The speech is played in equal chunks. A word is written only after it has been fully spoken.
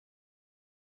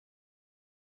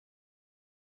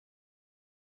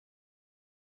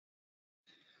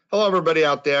Hello, everybody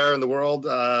out there in the world.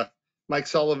 Mike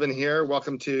Sullivan here.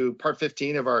 Welcome to part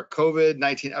 15 of our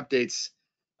COVID-19 updates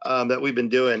that we've been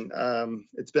doing.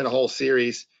 It's been a whole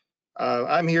series.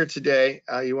 I'm here today.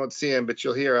 You won't see him, but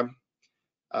you'll hear him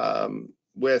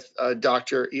with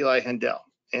Dr. Eli Hendel,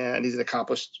 and he's an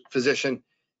accomplished physician,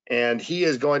 and he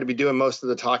is going to be doing most of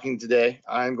the talking today.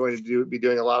 I'm going to be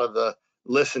doing a lot of the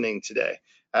listening today.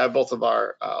 I have both of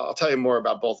our, I'll tell you more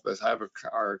about both of us. I have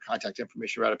our contact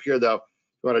information right up here, though.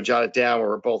 If you want to jot it down,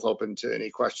 we're both open to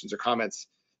any questions or comments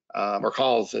or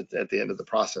calls at the end of the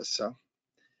process. So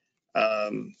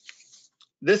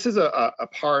this is a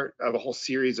part of a whole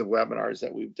series of webinars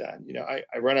that we've done. You know, I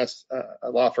run a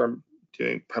law firm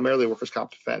doing primarily workers' comp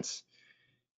defense.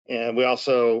 And we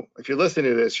also, if you're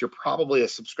listening to this, you're probably a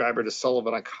subscriber to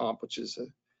Sullivan on Comp, which is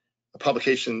a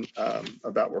publication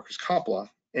about workers' comp law.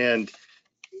 And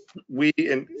we,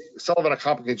 in Sullivan on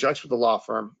Comp, in conjunction with the law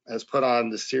firm, has put on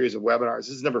this series of webinars.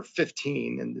 This is number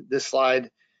 15, and this slide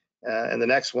and the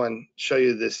next one show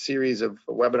you this series of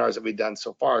webinars that we've done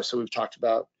so far. So we've talked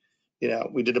about, you know,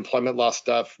 we did employment law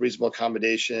stuff, reasonable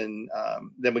accommodation.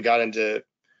 Then we got into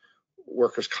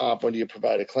workers' comp. When do you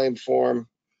provide a claim form?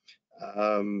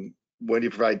 When do you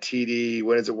provide TD?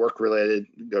 When is it work related?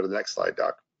 Go to the next slide,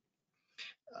 Doc.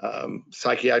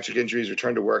 Psychiatric injuries,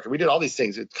 return to work. And we did all these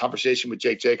things. A conversation with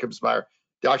Jake Jacobsmeyer.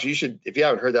 Doctor, you should, if you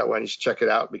haven't heard that one, you should check it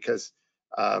out, because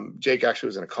Jake actually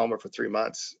was in a coma for 3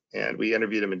 months, and we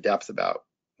interviewed him in depth about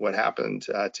what happened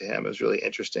to him. It was really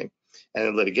interesting. And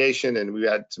in litigation, and we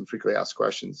had some frequently asked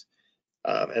questions.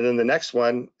 And then the next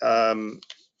one, and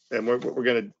what we're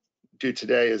going to do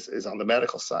today is on the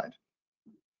medical side.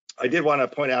 I did want to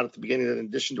point out at the beginning that in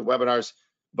addition to webinars,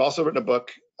 I've also written a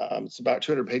book. It's about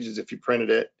 200 pages if you printed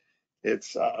it.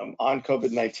 It's on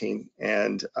COVID-19,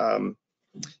 and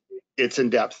it's in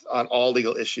depth on all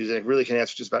legal issues, and it really can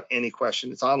answer just about any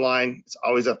question. It's online. It's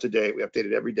always up to date. We update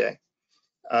it every day,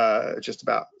 just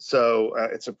about. So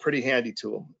it's a pretty handy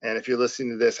tool. And if you're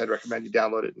listening to this, I'd recommend you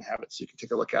download it and have it so you can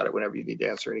take a look at it whenever you need to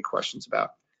answer any questions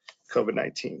about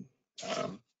COVID-19.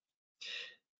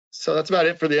 So that's about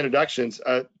it for the introductions.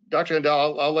 Dr.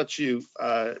 Hendel, I'll let you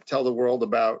tell the world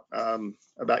about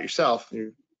yourself,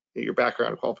 your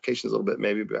background and qualifications a little bit,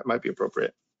 maybe, but that might be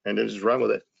appropriate, and then just run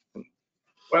with it.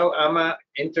 Well, I'm an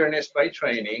internist by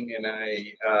training, and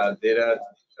I did a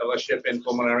fellowship in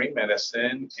pulmonary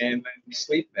medicine and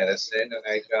sleep medicine, and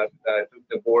I took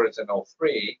the boards in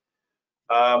 2003.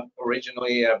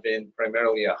 Originally, I've been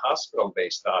primarily a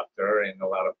hospital-based doctor in a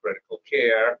lot of critical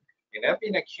care, and I've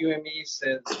been a QME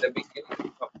since the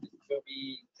beginning of the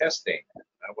QME testing.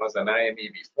 I was an IME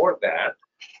before that,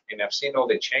 and I've seen all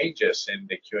the changes in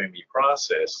the QME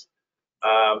process.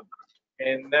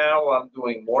 And now I'm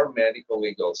doing more medical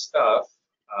legal stuff.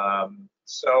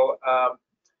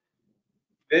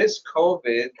 This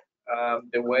COVID,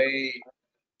 the way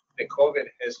the COVID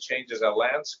has changed as a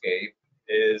landscape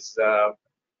is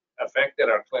affected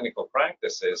our clinical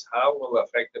practices. How will it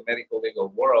affect the medical legal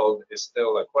world is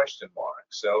still a question mark.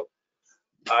 So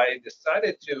I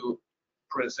decided to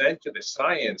present to the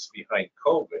science behind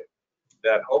COVID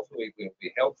that hopefully will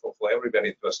be helpful for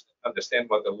everybody to understand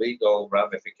what the legal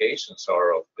ramifications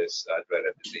are of this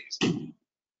dreaded disease.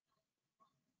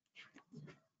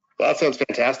 Well, that sounds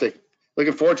fantastic.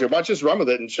 Looking forward to it. Why don't you just run with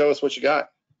it and show us what you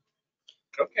got?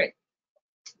 Okay.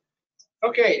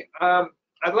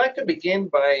 I'd like to begin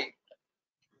by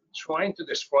trying to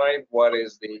describe what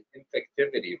is the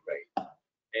infectivity rate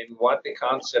and what the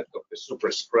concept of the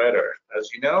super spreader.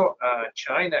 As you know,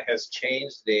 China has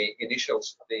changed the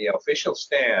official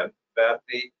stand that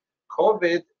the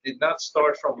COVID did not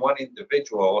start from one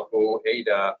individual who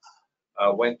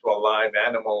went to a live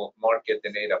animal market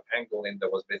and ate a pangolin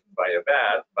that was bitten by a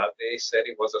bat, but they said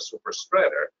it was a super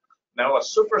spreader. Now, a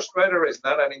super spreader is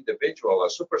not an individual. A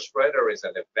super spreader is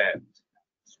an event.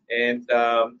 And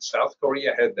South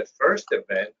Korea had the first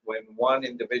event when one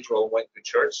individual went to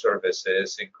church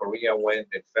services, and Korea went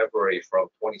in February from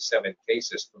 27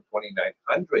 cases to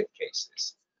 2,900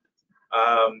 cases.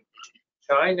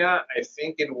 China, I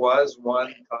think it was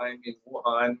one time in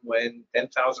Wuhan when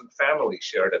 10,000 families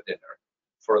shared a dinner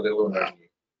for the Lunar New Year.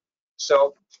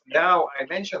 So now I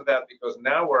mentioned that because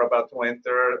now we're about to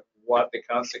enter what the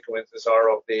consequences are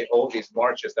of all these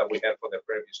marches that we had for the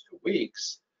previous 2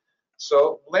 weeks.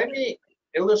 So let me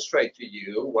illustrate to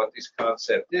you what this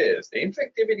concept is. The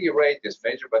infectivity rate is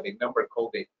measured by the number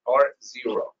called the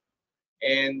R0.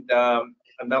 And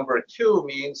a number 2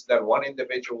 means that one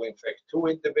individual will infect 2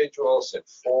 individuals, and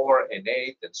 4 and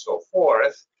 8 and so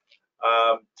forth.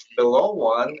 Below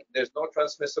 1, there's no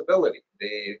transmissibility.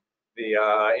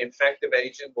 The infective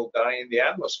agent will die in the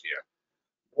atmosphere.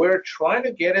 We're trying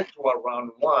to get it to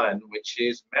around 1, which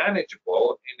is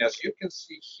manageable. And as you can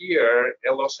see here,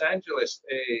 Los Angeles,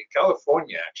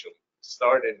 California actually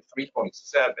started at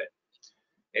 3.7.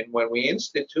 And when we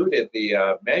instituted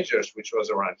the measures, which was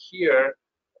around here,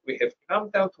 we have come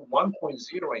down to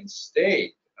 1.0 in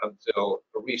state until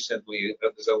recently.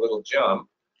 There's a little jump.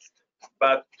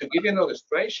 But to give you an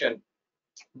illustration,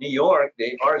 New York,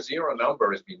 the R0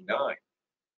 number has been 9.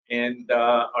 And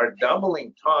our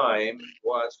doubling time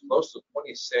was close to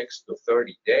 26 to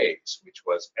 30 days, which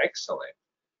was excellent.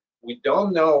 We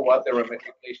don't know what the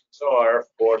ramifications are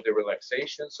for the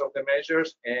relaxations of the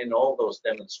measures and all those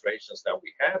demonstrations that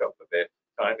we had over the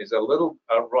time is a little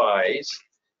rise.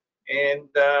 And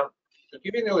to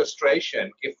give you an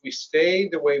illustration, if we stay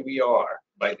the way we are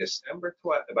by December,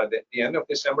 by the end of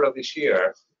December of this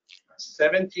year,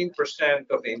 17%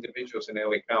 of the individuals in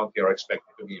LA County are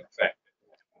expected to be infected.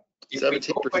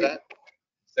 17%?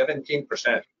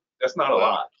 17%. That's not a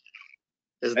lot.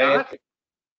 Is not?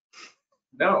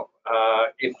 No.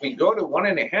 If we go to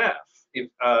 1.5, if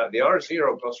the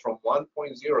R0 goes from 1.0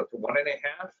 to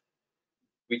 1.5,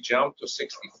 we jump to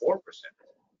 64%.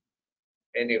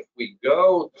 And if we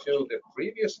go to the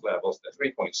previous levels, the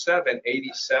 3.7,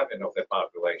 87 of the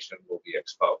population will be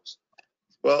exposed.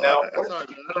 Well, now, I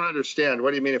don't understand.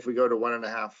 What do you mean if we go to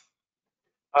 1.5?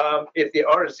 If the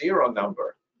R0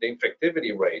 number, the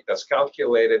infectivity rate that's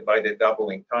calculated by the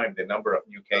doubling time, the number of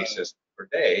new cases per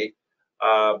day,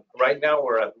 right now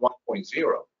we're at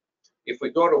 1.0. If we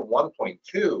go to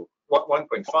 1.2,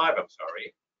 1.5, I'm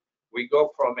sorry, we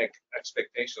go from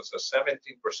expectations of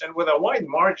 17% with a wide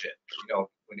margin,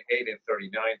 between 8 and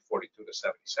 39, 42 to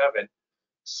 77.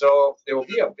 So there will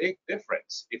be a big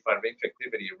difference if our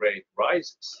infectivity rate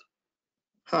rises.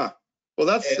 Huh. Well,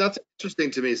 that's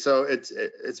interesting to me. So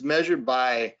it's measured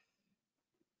by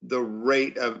the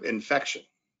rate of infection.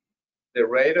 The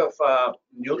rate of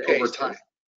new cases time.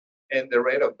 And the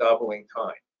rate of doubling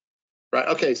time. Right.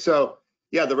 Okay. So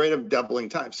yeah, the rate of doubling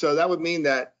time. So that would mean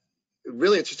that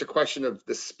really it's just a question of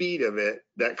the speed of it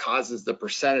that causes the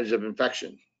percentage of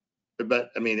infection.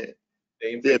 But I mean,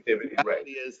 the infectivity rate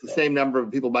is the same number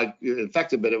of people might get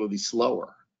infected, but it would be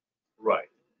slower. Right.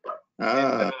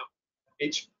 And,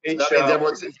 each so that means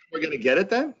everyone's going to get it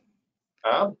then?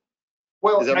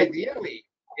 Well, ideally,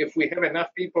 if we have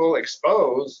enough people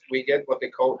exposed, we get what they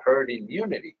call herd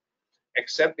immunity.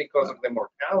 Except because of the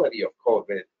mortality of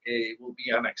COVID, it will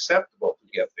be unacceptable to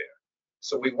get there.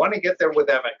 So we want to get there with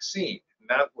that vaccine,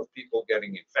 not with people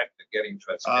getting infected, getting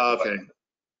transmitted. Okay.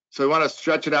 So we want to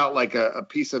stretch it out like a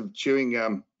piece of chewing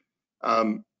gum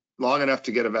long enough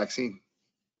to get a vaccine.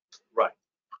 Right.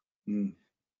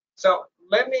 So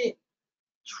let me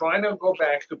try to go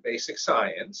back to basic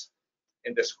science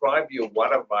and describe you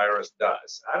what a virus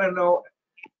does. I don't know,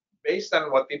 based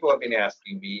on what people have been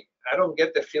asking me, I don't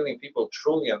get the feeling people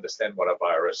truly understand what a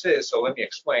virus is. So let me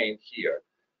explain here.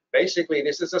 Basically,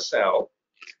 this is a cell,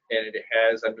 and it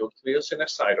has a nucleus and a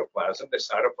cytoplasm. The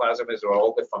cytoplasm is where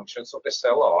all the functions of the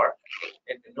cell are.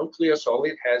 And the nucleus, all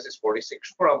it has is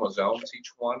 46 chromosomes.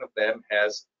 Each one of them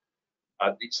has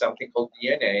something called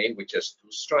DNA, which has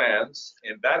 2 strands,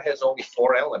 and that has only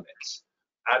 4 elements.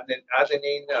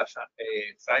 Adenine,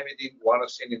 thymidine,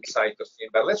 guanosine, and cytosine.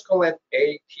 But let's call it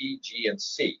A, T, G, and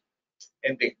C.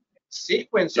 And the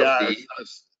sequence of these. I'm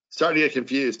starting to get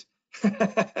confused.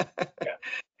 Yeah,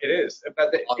 it is.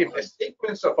 But if the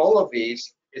sequence of all of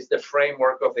these is the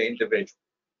framework of the individual,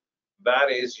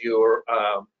 that is your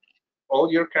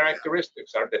all your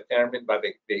characteristics are determined by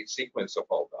the sequence of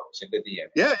all those in the DNA.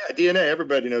 Yeah, DNA.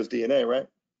 Everybody knows DNA, right?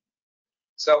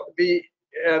 So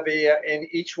and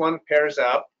each one pairs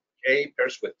up. A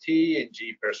pairs with T, and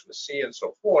G pairs with C, and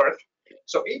so forth.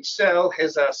 So each cell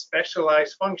has a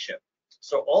specialized function.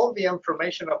 So all the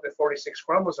information of the 46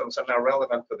 chromosomes are now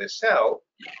relevant to the cell.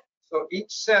 So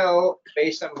each cell,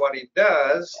 based on what it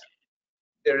does,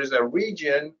 there is a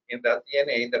region in that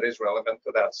DNA that is relevant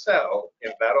to that cell,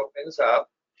 and that opens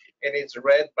up, and it's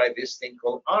read by this thing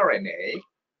called RNA.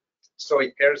 So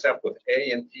it pairs up with A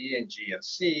and T and G and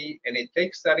C, and it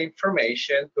takes that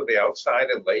information to the outside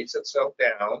and lays itself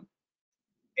down.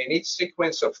 In each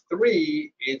sequence of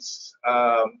 3, it's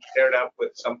paired up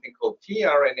with something called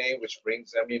tRNA, which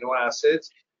brings amino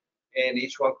acids, and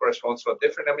each one corresponds to a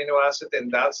different amino acid, and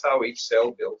that's how each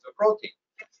cell builds a protein.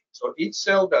 So each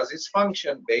cell does its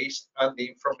function based on the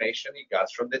information it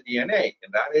got from the DNA,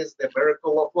 and that is the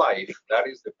miracle of life. That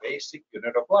is the basic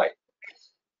unit of life.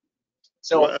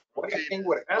 So what do you think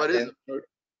would happen?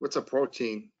 What's a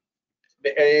protein?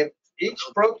 Each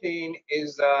protein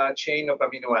is a chain of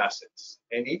amino acids,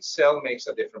 and each cell makes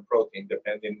a different protein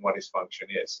depending on what its function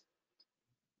is.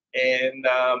 And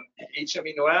each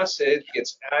amino acid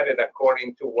gets added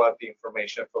according to what the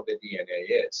information from the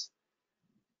DNA is.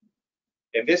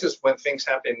 And this is when things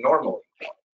happen normally,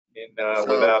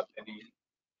 without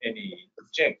any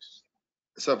jinx.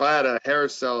 So if I had a hair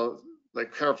cell,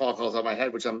 like hair follicles on my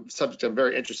head, which I'm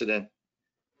very interested in,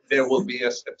 there will be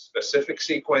a specific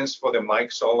sequence for the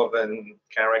Mike Sullivan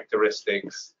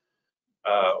characteristics,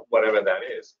 whatever that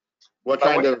is. What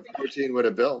kind of protein would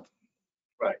it build?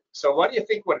 Right. So what do you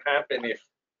think would happen if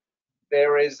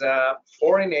there is a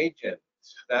foreign agent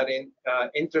that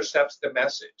intercepts the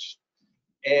message,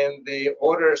 and the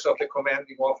orders of the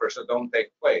commanding officer don't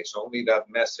take place, only that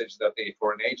message that the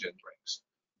foreign agent brings?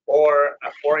 Or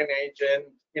a foreign agent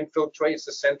infiltrates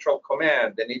the central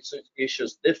command and it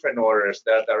issues different orders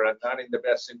that are not in the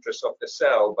best interest of the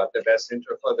cell, but the best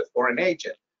interest of the foreign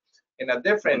agent, and a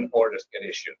different orders get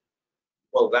issued.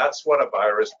 Well, that's what a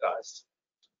virus does.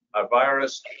 A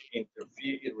virus it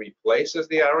replaces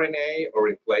the RNA or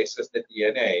replaces the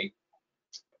DNA,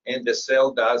 and the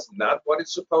cell does not what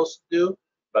it's supposed to do,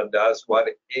 but does what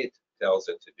it tells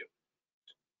it to do.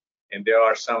 And there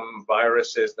are some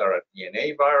viruses that are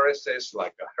DNA viruses,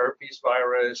 like a herpes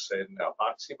virus and a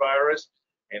poxvirus.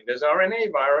 And there's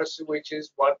RNA virus, which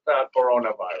is what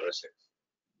coronavirus is.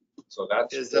 So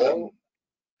that's all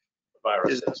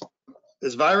viruses.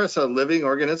 Is virus a living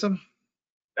organism?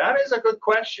 That is a good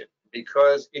question,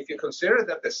 because if you consider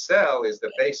that the cell is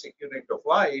the basic unit of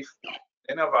life,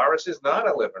 then a virus is not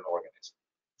a living organism.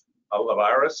 A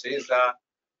virus is a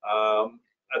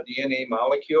DNA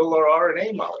molecule or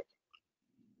RNA molecule.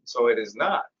 So it is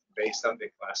not, based on the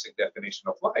classic definition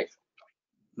of life.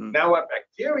 Now, a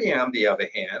bacteria, on the other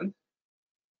hand,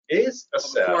 is a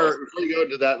cell. Before you go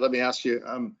into that, let me ask you,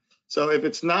 so if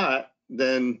it's not,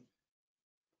 then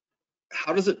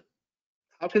how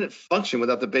can it function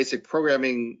without the basic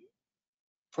programming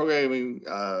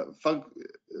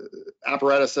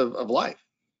apparatus of life?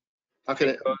 How can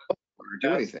it do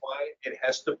anything? That's why it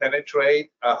has to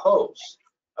penetrate a host,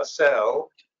 a cell,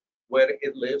 where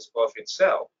it lives of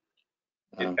itself.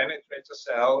 It penetrates a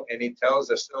cell and it tells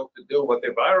the cell to do what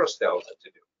the virus tells it to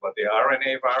do, what the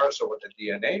RNA virus or what the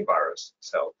DNA virus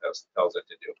cell tells it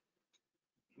to do.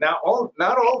 Now,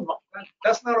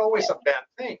 that's not always a bad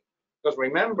thing, because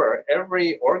remember,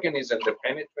 every organism that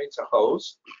penetrates a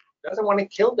host doesn't want to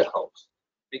kill the host,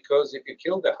 because if you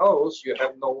kill the host, you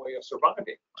have no way of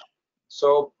surviving.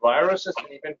 So viruses and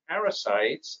even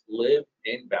parasites live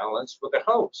in balance with the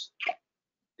host.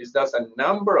 Is that a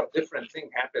number of different things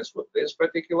happens with this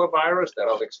particular virus that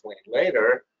I'll explain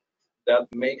later that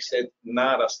makes it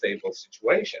not a stable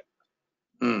situation.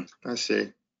 I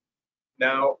see.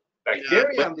 Now,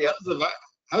 bacteria on the other.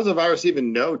 How does the virus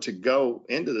even know to go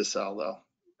into the cell, though?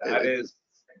 That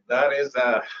is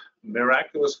a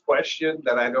miraculous question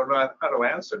that I don't know how to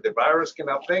answer. The virus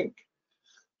cannot think.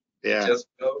 Yeah. It just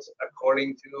goes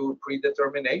according to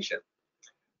predetermination.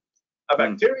 A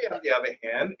bacteria, on the other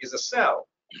hand, is a cell,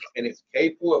 and it's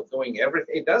capable of doing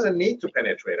everything. It doesn't need to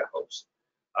penetrate a host.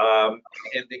 And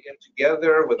they get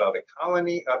together with other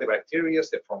bacteria,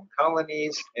 they form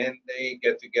colonies, and they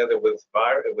get together with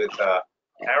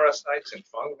parasites and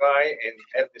fungi and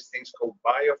have these things called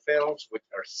biofilms, which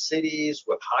are cities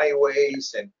with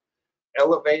highways and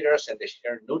elevators, and they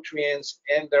share nutrients,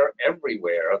 and they're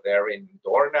everywhere. They're in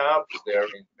doorknobs, they're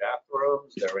in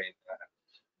bathrooms, they're in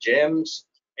gyms,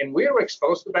 and we're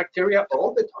exposed to bacteria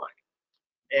all the time.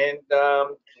 And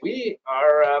we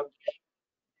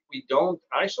don't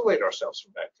isolate ourselves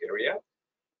from bacteria.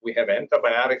 We have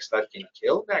antibiotics that can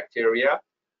kill bacteria,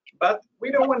 but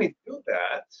we don't want to do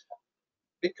that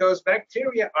because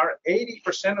bacteria are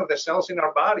 80% of the cells in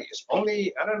our bodies.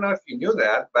 Only, I don't know if you knew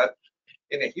that, but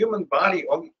in a human body,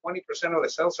 only 20% of the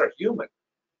cells are human.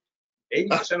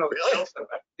 80% of the cells are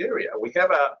bacteria. We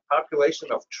have a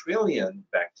population of trillion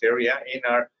bacteria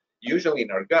usually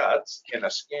in our guts, in our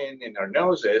skin, in our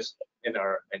noses, in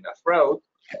our throat.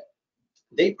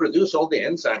 They produce all the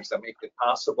enzymes that make it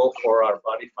possible for our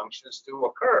body functions to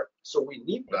occur. So we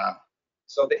need them. Wow.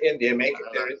 So they make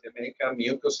a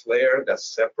mucus layer that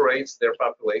separates their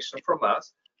population from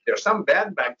us. There are some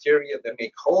bad bacteria that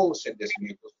make holes in this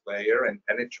mucus layer and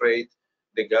penetrate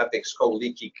the gut. It's called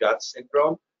leaky gut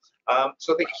syndrome.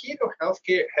 So the key to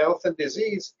health and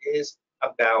disease is a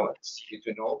balance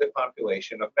between all the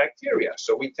population of bacteria.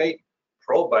 So we take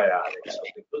probiotics of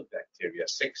the good bacteria,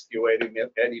 60 or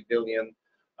 80 billion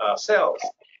cells.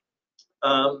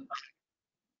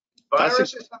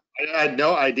 Viruses. I had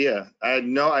no idea. I had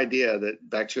no idea that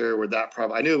bacteria were that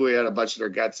problem. I knew we had a bunch in our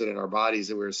guts and in our bodies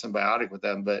that we were symbiotic with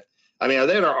them, but I mean, are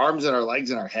they in our arms and our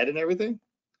legs and our head and everything?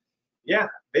 Yeah,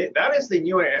 that is the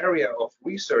new area of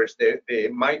research. The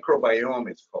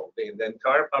microbiome is called, the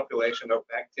entire population of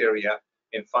bacteria,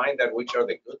 and find out which are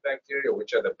the good bacteria,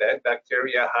 which are the bad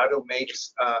bacteria, how to make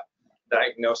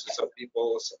diagnosis of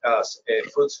people's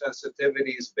food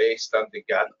sensitivities based on the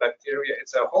gut bacteria.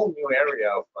 It's a whole new area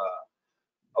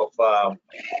of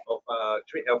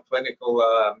clinical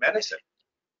medicine.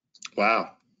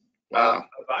 Wow. Wow.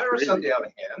 A virus, on the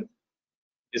other hand,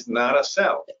 is not a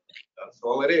cell. That's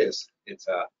all it is. It's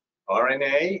a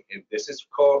RNA. This is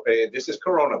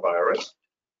coronavirus.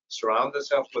 Surrounds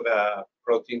itself with a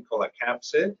protein called a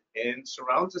capsid, and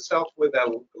surrounds itself with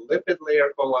a lipid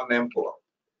layer called an envelope.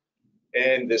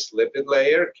 And this lipid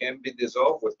layer can be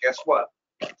dissolved with, guess what?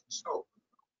 Soap.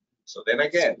 So then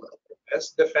again, the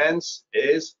best defense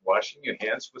is washing your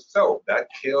hands with soap. That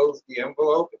kills the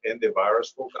envelope, and the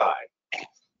virus will die.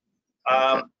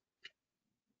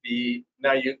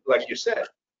 Now, like you said,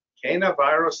 can a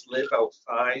virus live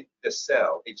outside the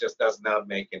cell? It just does not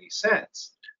make any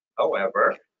sense.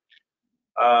 However,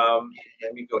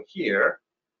 let me go here.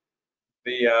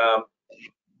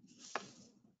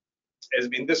 It's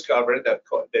been discovered that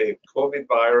the COVID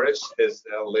virus has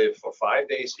lived for 5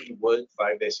 days in wood,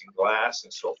 5 days in glass,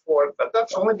 and so forth. But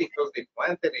that's only because they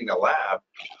planted in a lab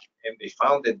and they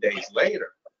found it days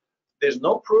later. There's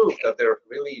no proof that they're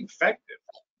really infective.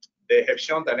 They have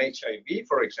shown that HIV,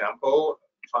 for example,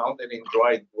 found it in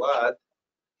dried blood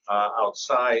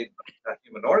outside a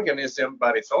human organism,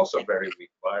 but it's also a very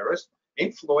weak virus.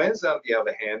 Influenza, on the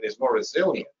other hand, is more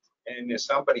resilient. And if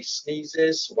somebody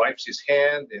sneezes, wipes his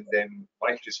hand, and then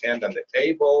wipes his hand on the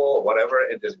table or whatever,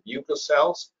 and there's mucus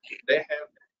cells, they have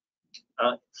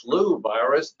a flu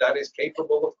virus that is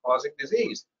capable of causing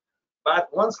disease. But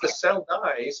once the cell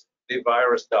dies, the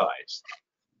virus dies.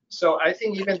 So I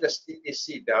think even the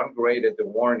CDC downgraded the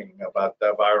warning about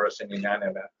the virus in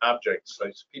inanimate objects. So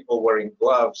it's people wearing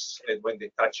gloves, and when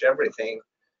they touch everything,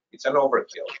 it's an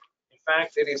overkill. In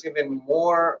fact, it is even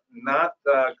more not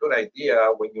a good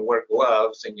idea when you wear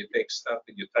gloves and you take stuff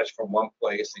that you touch from one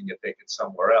place and you take it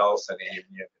somewhere else, and then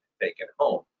you take it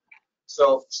home.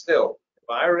 So still,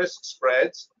 virus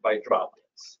spreads by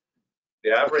droplets.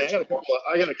 The average. Okay,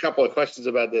 I got a couple of questions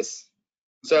about this.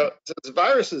 So since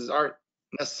viruses aren't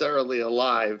necessarily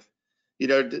alive,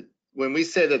 when we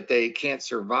say that they can't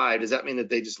survive, does that mean that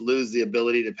they just lose the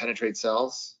ability to penetrate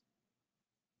cells?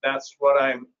 That's what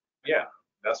I'm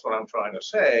trying to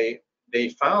say. They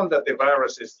found that the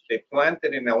viruses, they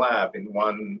planted in a lab in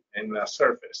a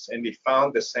surface, and they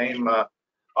found the same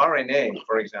RNA,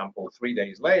 for example, 3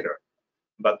 days later,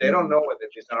 but they don't know whether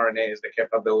this RNA has the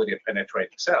capability of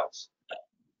penetrating cells.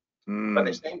 By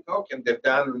the same token, they've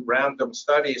done random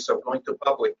studies of going to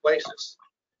public places,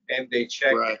 and they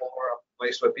check for a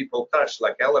place where people touch,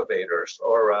 like elevators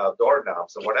or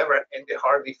doorknobs or whatever, and they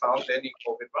hardly found any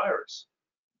COVID virus.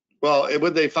 Well,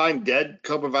 would they find dead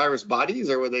COVID virus bodies,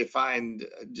 or would they find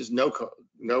just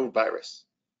no virus?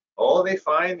 All they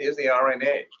find is the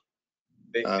RNA.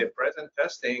 The present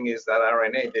testing is that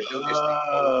RNA. They do this.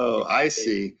 Oh, I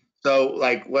see. So,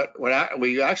 like, what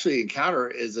we actually encounter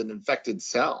is an infected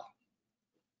cell,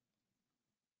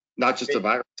 not just a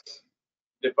virus.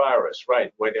 The virus,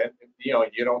 right? Where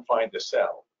you don't find the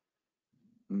cell.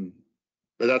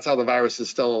 But that's how the virus is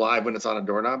still alive when it's on a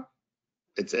doorknob.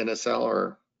 It's in a cell,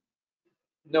 or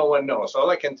no one knows. All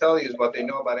I can tell you is what they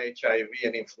know about HIV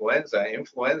and influenza.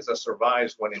 Influenza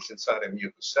survives when it's inside a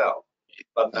mucous cell,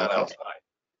 but not outside.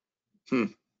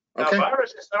 Now,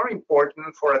 viruses are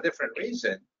important for a different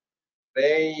reason.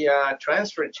 They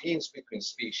transfer genes between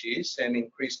species and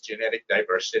increase genetic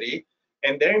diversity,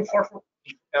 and they're important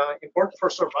for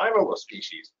survival of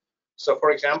species. So,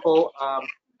 for example,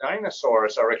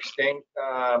 dinosaurs are extinct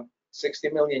 60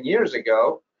 million years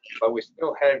ago, but we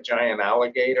still have giant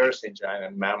alligators and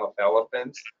giant mammoth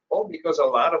elephants, all because a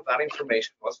lot of that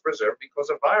information was preserved because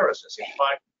of viruses. In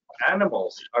fact,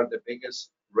 animals are the biggest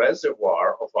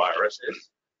reservoir of viruses,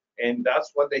 and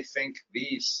that's what they think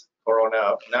these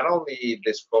not only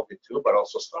this COVID-2, but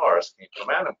also SARS came from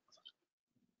animals.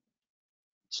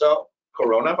 So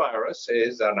coronavirus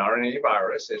is an RNA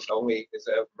virus. It's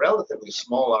a relatively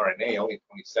small RNA, only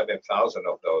 27,000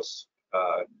 of those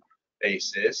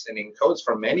bases, and encodes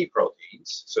for many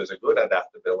proteins, so it's a good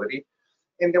adaptability.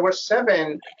 And there were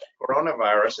 7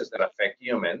 coronaviruses that affect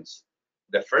humans.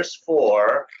 The first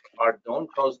 4 don't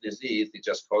cause disease; they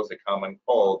just cause the common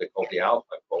cold. They call the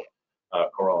alpha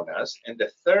coronas. And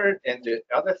the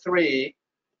other 3.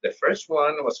 The first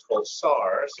one was called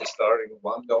SARS. It started in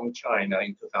Guangdong, China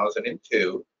in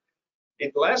 2002.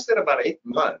 It lasted about 8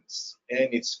 months,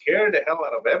 and it scared the hell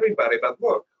out of everybody. But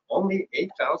look, only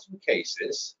 8,000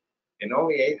 cases and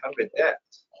only 800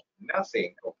 deaths.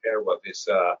 nothing compared what this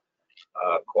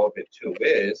COVID-2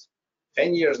 is.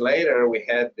 10 years later, we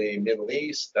had the Middle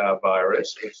East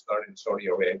virus, which started in Saudi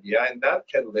Arabia, and that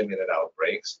had limited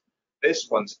outbreaks. This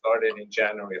one started in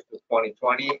January of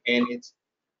 2020, and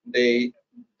they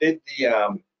did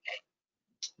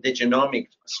the genomic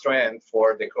strand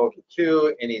for the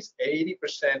COVID-2, and it's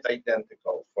 80%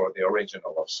 identical for the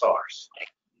original of SARS.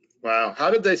 Wow.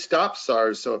 How did they stop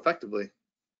SARS so effectively?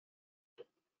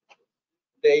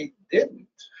 They didn't.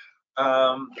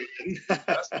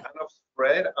 That's kind of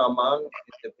spread among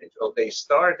individuals. They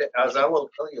started, as I will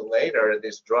tell you later,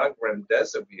 this drug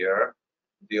remdesivir,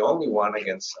 the only one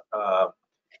against a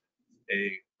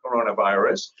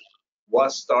coronavirus,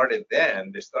 was started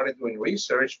then. They started doing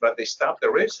research, but they stopped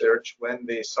the research when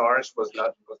the SARS was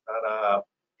not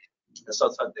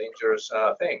such a dangerous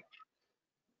thing.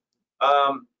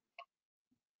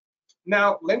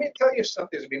 Now, let me tell you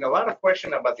something. There's been a lot of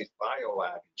question about this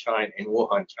biolab in China, in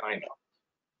Wuhan, China.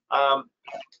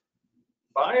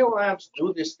 Biolabs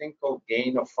do this thing called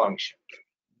gain of function.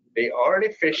 They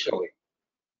artificially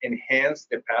enhance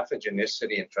the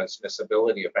pathogenicity and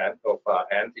transmissibility of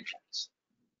antigens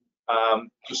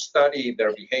to study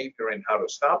their behavior and how to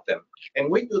stop them. And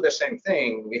we do the same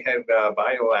thing. We have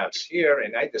biolabs here,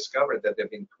 and I discovered that there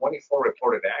have been 24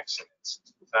 reported accidents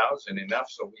since 2000, enough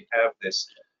so we have this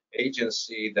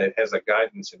agency that has a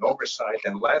guidance and oversight.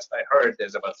 And last I heard,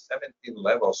 there's about 17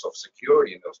 levels of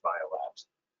security in those biolabs.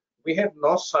 We have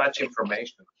no such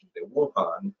information in the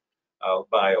Wuhan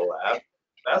biolab.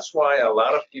 That's why a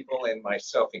lot of people, and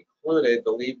myself included,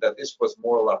 believe that this was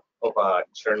more of a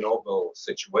Chernobyl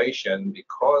situation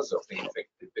because of the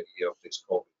infectivity of this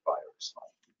COVID virus.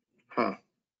 Huh.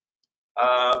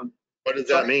 What does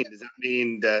that mean? Does that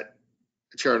mean that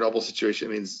the Chernobyl situation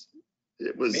means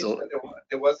it was?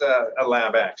 There was a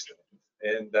lab accident,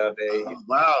 and they. Oh,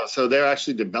 wow! So they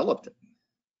actually developed it.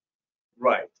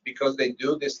 Right, because they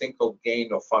do this thing called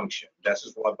gain of function. This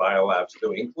is what biolabs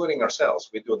do, including ourselves.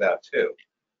 We do that too.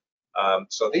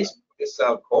 So this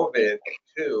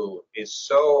COVID-2 is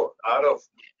so out of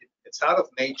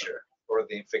nature for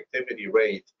the infectivity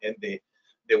rate and the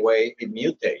way it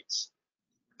mutates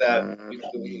that we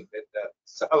believe that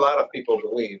a lot of people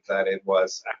believe that it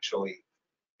was actually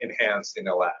enhanced in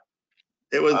a lab.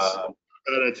 It was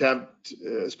an attempt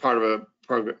as part of a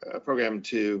program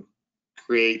to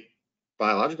create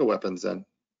biological weapons then.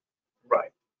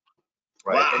 Right.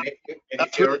 Wow.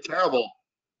 That's really terrible.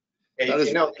 And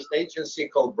you know, this agency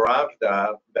called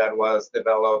Bravda that was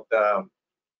developed,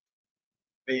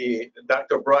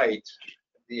 Dr. Bright,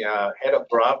 the head of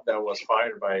Bravda, was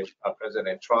fired by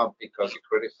President Trump because he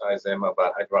criticized them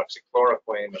about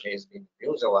hydroxychloroquine. He's been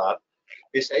used a lot.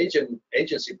 This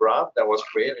agency, Bravda, was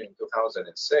created in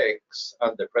 2006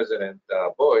 under President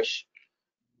Bush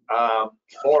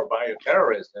for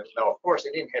bioterrorism. Now, of course,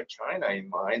 he didn't have China in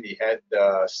mind. He had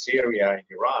Syria and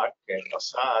Iraq and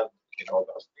Assad and all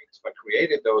those things, but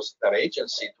created that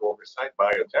agency to oversight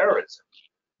bioterrorism.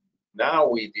 Now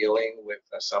we're dealing with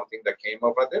something that came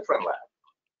of a different lab.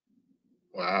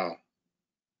 Wow.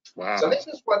 Wow. So this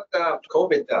is what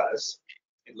COVID does.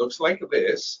 It looks like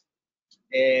this,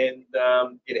 and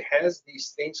it has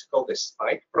these things called the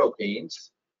spike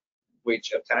proteins,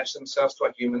 which attach themselves to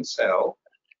a human cell.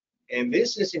 And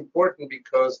this is important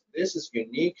because this is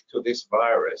unique to this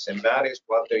virus, and that is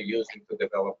what they're using to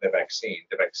develop the vaccine.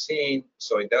 The vaccine,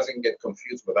 so it doesn't get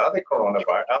confused with other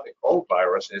coronavirus, other cold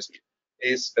viruses,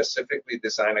 is specifically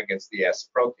designed against the S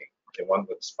protein, the one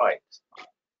with spikes.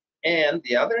 And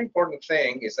the other important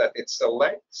thing is that it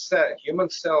selects human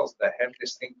cells that have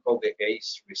this thing called the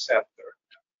ACE receptor.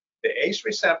 The ACE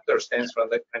receptor stands for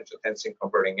the angiotensin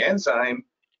converting enzyme,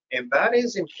 and that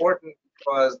is important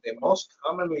because the most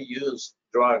commonly used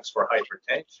drugs for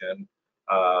hypertension,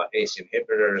 ACE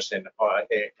inhibitors and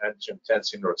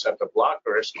angiotensin receptor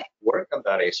blockers, work on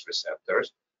that ACE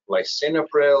receptors, like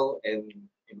Lisinopril, and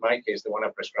in my case, the one I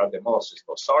prescribe the most is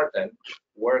losartan,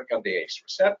 work on the ACE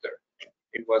receptor.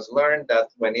 It was learned that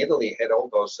when Italy had all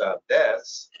those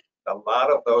deaths, a lot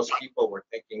of those people were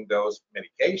taking those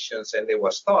medications, and it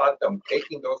was thought that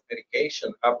taking those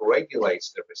medications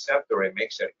upregulates the receptor and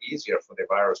makes it easier for the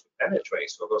virus to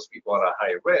penetrate. So those people are at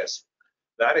high risk.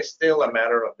 That is still a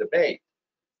matter of debate.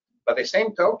 By the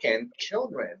same token,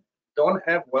 children don't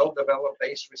have well-developed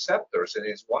ACE receptors, and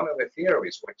it's one of the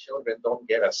theories why children don't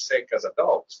get as sick as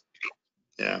adults.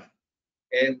 Yeah.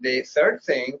 And the third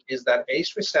thing is that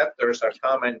ACE receptors are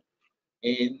common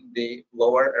in the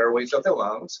lower airways of the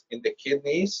lungs, in the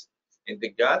kidneys, in the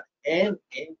gut, and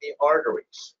in the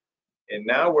arteries. And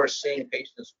now we're seeing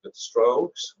patients with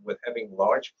strokes, with having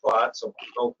large clots of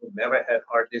people who never had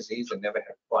heart disease and never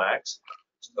had plaques.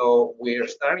 So we're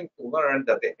starting to learn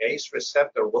that the ACE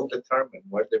receptor will determine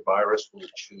where the virus will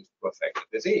choose to affect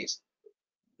the disease.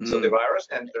 So the virus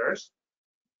enters,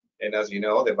 and as you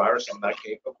know, the virus is not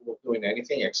capable of doing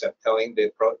anything except telling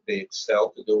the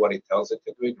cell to do what it tells it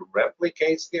to do. It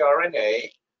replicates the RNA.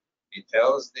 It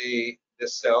tells the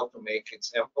cell to make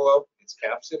its envelope, its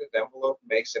capsid envelope,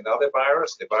 makes another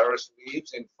virus. The virus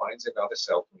leaves and finds another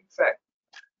cell to infect.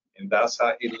 And that's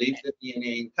how it leaves the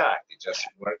DNA intact. It just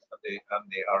works on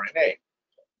the RNA.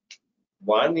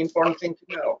 One important thing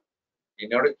to know,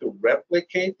 in order to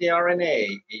replicate the RNA,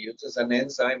 it uses an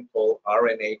enzyme called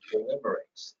RNA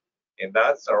polymerase. And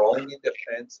that's our only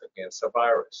defense against a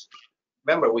virus.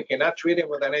 Remember, we cannot treat it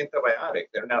with an antibiotic.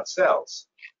 They're not cells.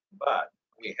 But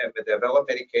we have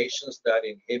developed medications that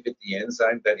inhibit the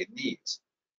enzyme that it needs.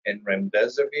 And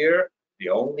remdesivir, the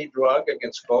only drug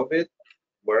against COVID,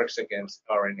 works against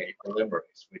RNA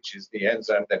polymerase, which is the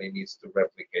enzyme that it needs to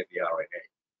replicate the RNA.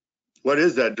 What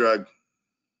is that drug?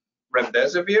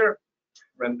 Remdesivir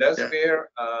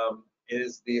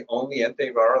is the only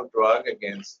antiviral drug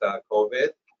against COVID.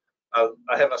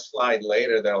 I have a slide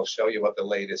later that will show you what the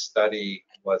latest study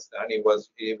was done. It was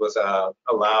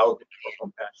allowed for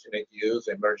compassionate use,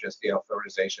 emergency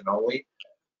authorization only.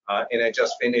 And I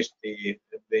just finished the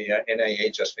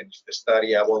NIH just finished the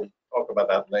study. I will talk about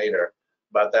that later.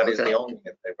 But that is the only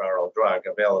antiviral drug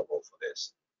available for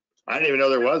this. I didn't even know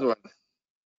there was one.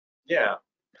 Yeah.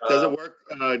 Does it work?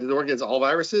 Does it work against all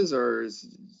viruses, or is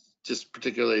it just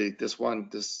particularly this one?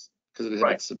 This because it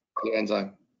hits the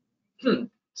enzyme.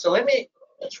 So let me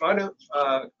try to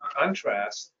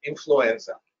contrast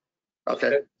influenza.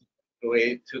 Okay.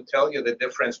 To tell you the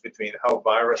difference between how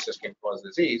viruses can cause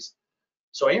disease.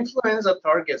 So influenza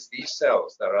targets these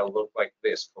cells that look like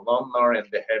this, columnar, and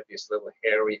they have this little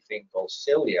hairy thing called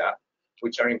cilia,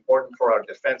 which are important for our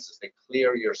defenses. They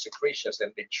clear your secretions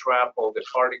and they trap all the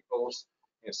particles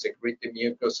and secrete the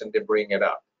mucus and they bring it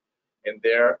up. And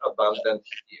they're abundant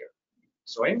here.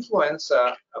 So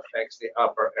influenza affects the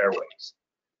upper airways.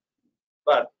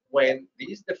 But when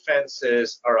these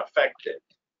defenses are affected,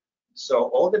 so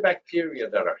all the bacteria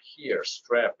that are here,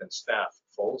 strep and staph,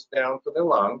 falls down to the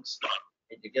lungs,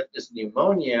 and you get these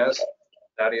pneumonias.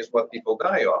 That is what people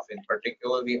die of, in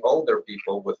particularly older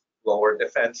people with lower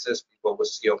defenses, people with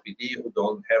COPD who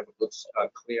don't have good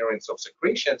clearance of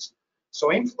secretions.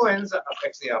 So influenza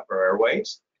affects the upper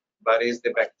airways, but it's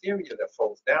the bacteria that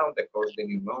falls down that cause the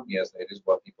pneumonias. That is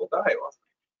what people die of.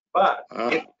 But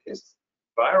if this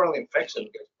viral infection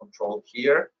gets controlled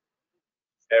here,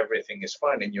 everything is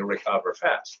fine and you recover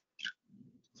fast.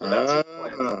 So that's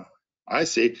influenza. I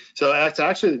see. So that's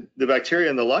actually the bacteria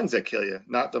in the lungs that kill you,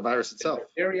 not the virus itself. The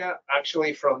bacteria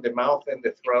actually from the mouth and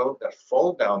the throat that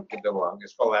fall down to the lung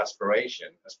is called aspiration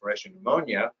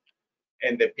pneumonia.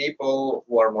 And the people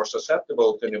who are more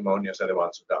susceptible to pneumonias are the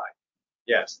ones who die.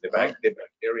 Yes, the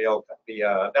bacterial,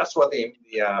 that's what the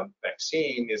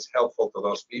vaccine is helpful to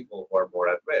those people who are more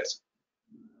at risk.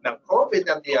 Now, COVID,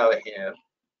 on the other hand,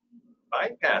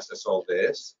 bypasses all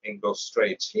this and goes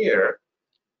straight here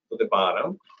to the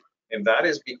bottom. And that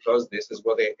is because this is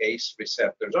what the ACE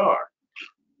receptors are.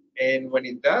 And when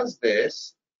it does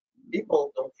this,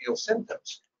 people don't feel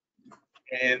symptoms.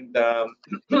 And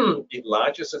it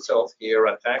lodges itself here,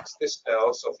 attacks the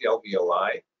cells of the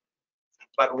alveoli.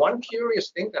 But one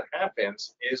curious thing that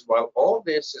happens is while all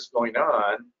this is going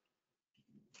on,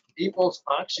 people's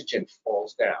oxygen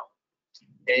falls down.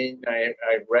 And I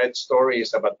read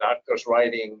stories about doctors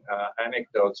writing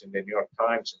anecdotes in the New York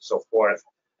Times and so forth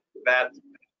that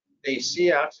they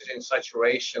see oxygen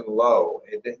saturation low.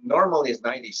 It normally is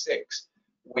 96.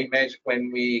 We measure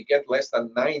when we get less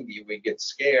than 90, we get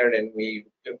scared and we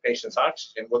give patients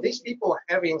oxygen. Well, these people are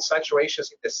having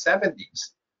saturations in the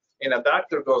 70s. And a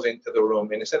doctor goes into the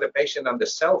room and instead of patient on the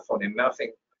cell phone and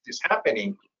nothing is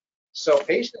happening. So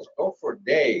patients go for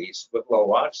days with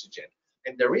low oxygen.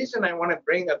 And the reason I want to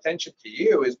bring attention to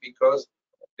you is because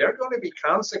there are going to be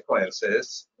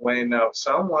consequences when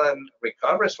someone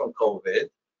recovers from COVID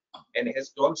and has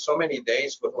gone so many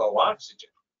days with low oxygen.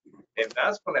 And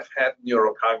that's going to have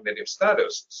neurocognitive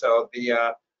status. So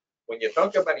when you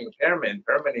talk about impairment,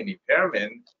 permanent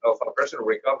impairment of a person who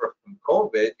recovered from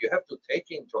COVID, you have to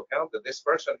take into account that this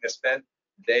person has spent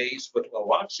days with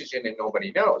low oxygen and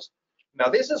nobody knows. Now,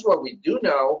 this is what we do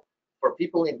know for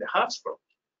people in the hospital.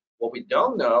 What we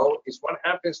don't know is what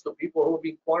happens to people who will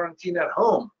be quarantined at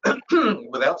home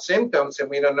without symptoms, and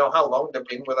we don't know how long they've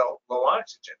been without low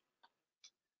oxygen.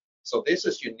 So this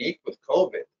is unique with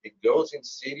COVID. It goes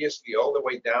insidiously all the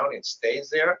way down and stays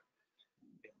there.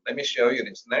 Let me show you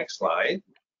this next slide.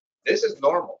 This is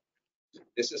normal.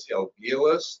 This is the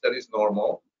alveolus that is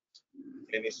normal.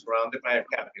 and it's surrounded by a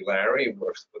capillary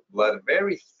with blood,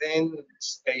 very thin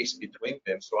space between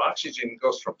them. So oxygen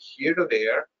goes from here to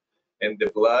there, and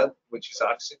the blood, which is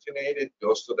oxygenated,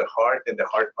 goes to the heart, and the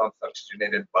heart pumps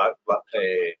oxygenated blood for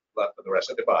the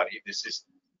rest of the body. This is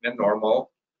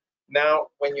normal. Now,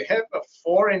 when you have a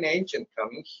foreign agent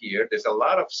coming here, there's a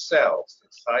lot of cells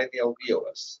inside the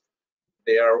alveolus.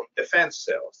 They are defense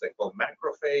cells. They're called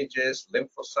macrophages,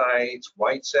 lymphocytes,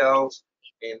 white cells,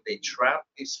 and they trap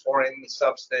this foreign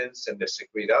substance, and they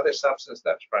secrete other substance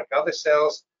that trap other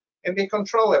cells, and they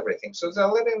control everything. So there's a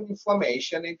little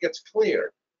inflammation, it gets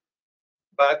cleared.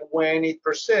 But when it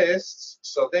persists,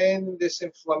 so then this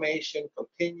inflammation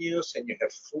continues, and you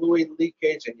have fluid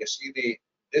leakage, and you see the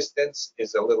distance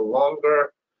is a little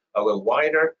longer, a little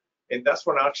wider, and that's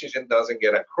when oxygen doesn't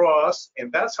get across,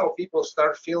 and that's how people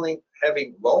start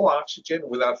having low oxygen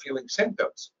without feeling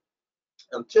symptoms,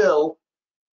 until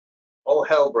all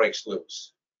hell breaks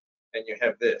loose, and you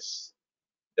have this,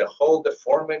 the whole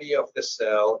deformity of the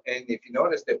cell. And if you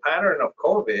notice, the pattern of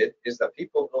COVID is that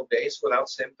people go days without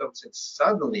symptoms, and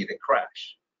suddenly they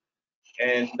crash.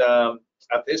 And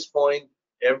at this point,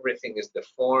 everything is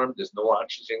deformed. There's no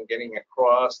oxygen getting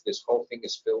across. This whole thing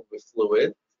is filled with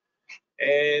fluid.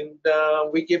 And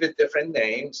we give it different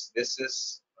names. This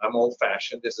is, I'm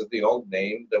old-fashioned. This is the old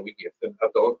name that we give them,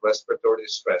 adult respiratory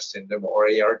distress syndrome, or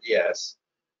ARDS.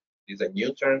 These are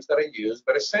new terms that I use,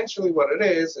 but essentially what it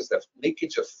is the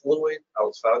leakage of fluid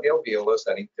outside the alveolus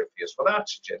that interferes with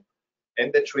oxygen.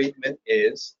 And the treatment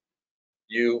is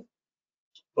you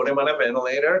put them on a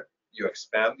ventilator, you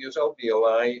expand these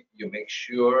alveoli, you make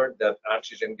sure that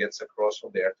oxygen gets across from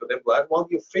there to the blood while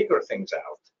you figure things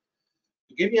out.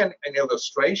 To give you an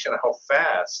illustration of how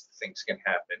fast things can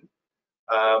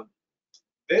happen,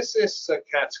 this is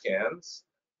CAT scans.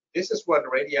 This is what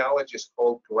radiologists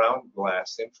call ground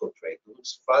glass infiltrate. It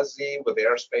looks fuzzy with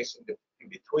airspace in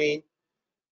between.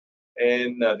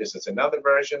 And this is another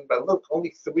version, but look,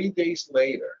 only 3 days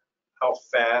later, how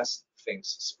fast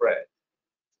things spread.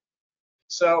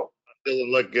 So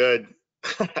Doesn't look good.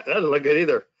 That doesn't look good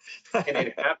either. and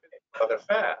it happened rather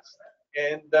fast.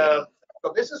 And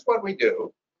so this is what we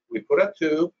do. We put a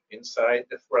tube inside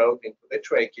the throat into the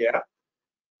trachea,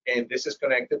 and this is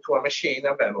connected to a machine,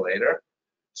 a ventilator.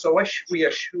 So we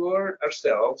assure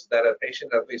ourselves that a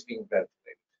patient at least being ventilated.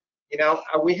 You know,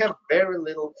 we have very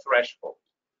little threshold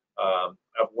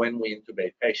of when we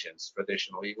intubate patients.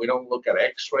 Traditionally, we don't look at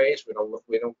X-rays. We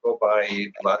don't go by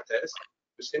blood tests.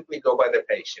 We simply go by the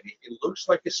patient. If it looks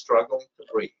like he's struggling to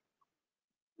breathe,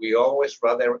 we always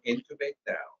rather intubate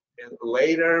now. And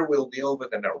later we'll deal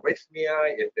with an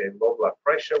arrhythmia. If they have low blood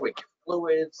pressure, we give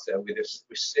fluids. We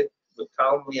sit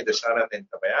calmly and decide on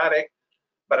antibiotic.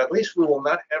 But at least we will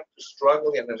not have to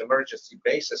struggle on an emergency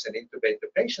basis and intubate the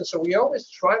patient. So we always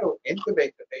try to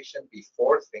intubate the patient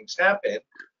before things happen.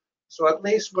 So at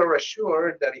least we're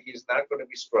assured that he's not going to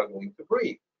be struggling to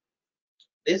breathe.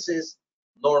 This is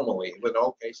normally with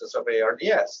all cases of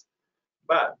ARDS.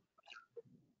 But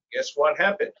guess what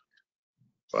happened?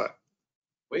 What?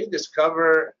 We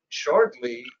discover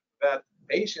shortly that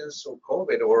patients with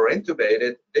COVID who were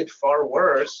intubated did far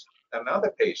worse than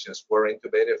other patients who were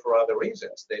intubated for other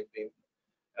reasons. They've been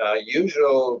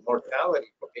usual mortality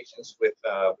for patients with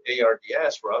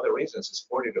ARDS for other reasons is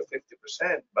 40 to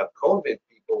 50%, but COVID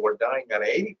people were dying at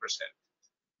 80%.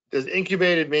 Does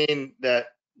incubated mean that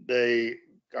they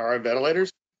are on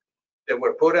ventilators? They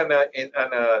were put in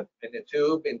a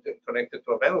tube connected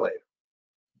to a ventilator.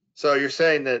 So you're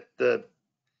saying that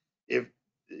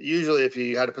if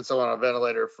you had to put someone on a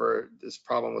ventilator for this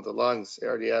problem with the lungs,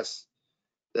 ARDS,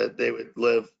 that they would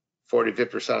live 40,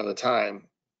 50% of the time.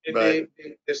 But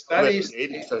the studies,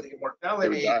 80, so the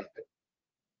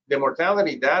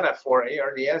mortality data for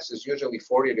ARDS is usually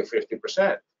 40 to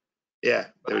 50%. Yeah,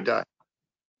 they would die.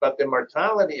 But the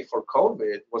mortality for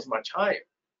COVID was much higher.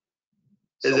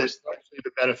 Is it actually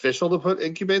beneficial to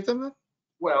incubate them then?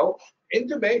 Well,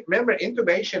 remember,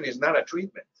 intubation is not a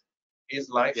treatment, it's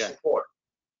life support.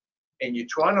 And you're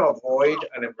trying to avoid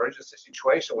an emergency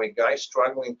situation when guys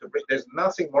struggling to breathe. There's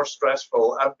nothing more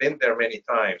stressful. I've been there many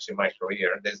times in my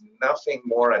career. There's nothing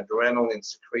more adrenaline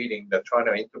secreting than trying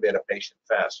to intubate a patient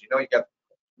fast. You know, you got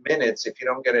minutes. If you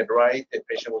don't get it right, the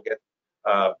patient will get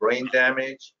brain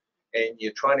damage. And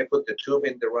you're trying to put the tube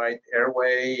in the right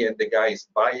airway, and the guy is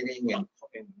biting and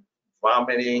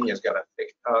vomiting. He's got a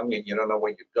thick tongue, and you don't know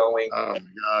where you're going. Oh my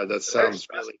God, that sounds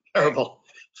really terrible.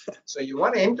 So you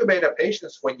want to intubate a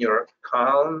patient when you're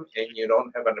calm and you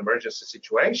don't have an emergency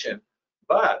situation,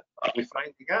 but we're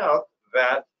finding out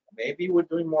that maybe we're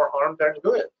doing more harm than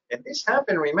good. And this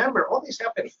happened, remember, all this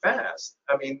happened fast.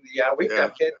 I mean, we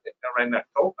got hit around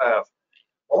October,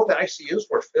 all the ICUs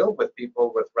were filled with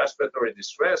people with respiratory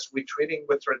distress. We're treating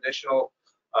with traditional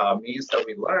means that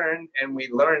we learned, and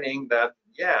we're learning that,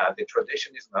 yeah, the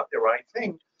tradition is not the right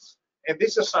thing. And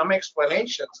these are some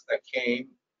explanations that came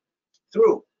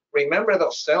through. Remember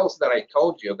those cells that I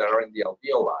told you that are in the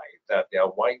alveoli, that they are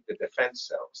white, the defense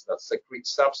cells, that secrete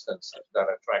substances that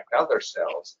attract other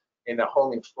cells, and a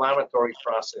whole inflammatory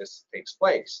process takes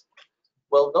place.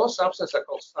 Well, those substances are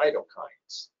called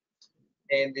cytokines.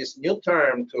 And this new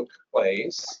term took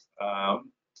place,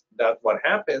 that what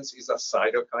happens is a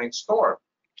cytokine storm.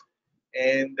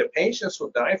 And the patients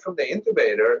who die from the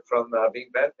intubator, from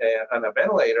being on a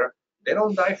ventilator, they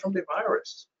don't die from the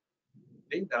virus.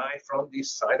 They die from the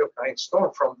cytokine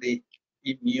storm, from the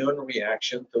immune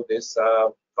reaction to this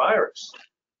virus.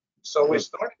 So we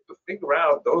started to figure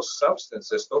out those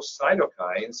substances, those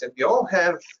cytokines, and they all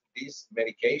have these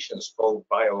medications called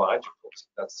biologicals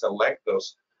that select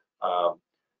those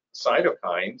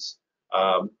cytokines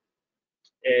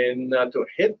and to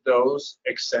hit those,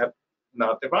 except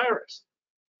not the virus.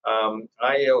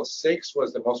 IL-6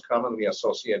 was the most commonly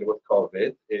associated with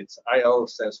COVID. It's IL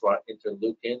stands for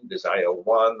interleukin. There's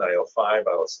IL-1, IL-5,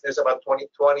 there's about 20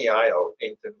 IL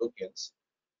interleukins.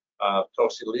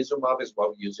 Tocilizumab is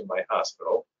what we use in my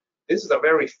hospital. This is a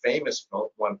very famous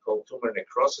one called tumor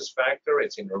necrosis factor.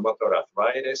 It's in rheumatoid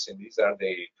arthritis, and these are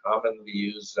the commonly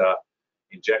used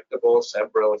injectables,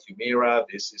 Sembrel, Humira.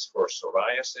 This is for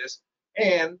psoriasis.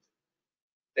 And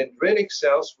dendritic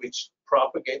cells, which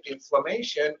propagate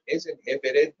inflammation, is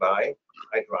inhibited by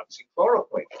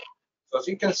hydroxychloroquine. So as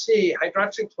you can see,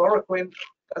 hydroxychloroquine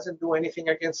doesn't do anything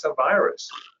against a virus.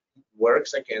 It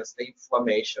works against the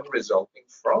inflammation resulting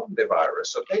from the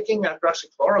virus. So taking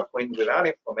hydroxychloroquine without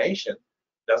inflammation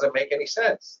doesn't make any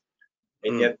sense.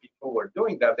 And yet people were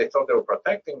doing that. They thought they were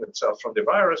protecting themselves from the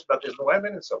virus, but there's no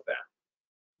evidence of that.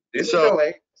 This is the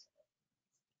latest.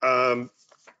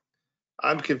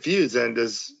 I'm confused. And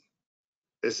does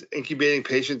incubating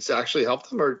patients actually help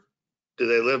them, or do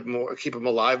they live more, keep them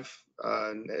alive?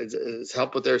 Is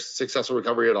help with their successful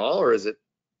recovery at all, or is it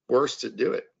worse to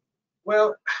do it?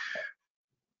 Well,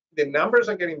 the numbers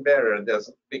are getting better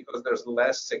because there's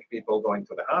less sick people going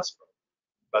to the hospital.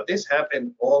 But this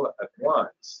happened all at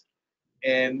once.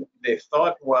 And the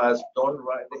thought was, don't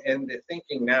rush, and the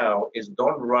thinking now is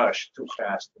don't rush too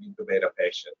fast to intubate a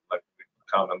patient like we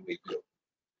commonly do.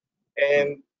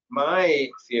 And my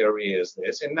theory is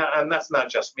this, and that's not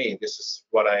just me, this is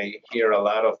what I hear a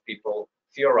lot of people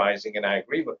theorizing, and I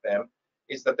agree with them,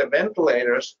 is that the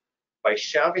ventilators, by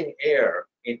shoving air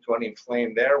into an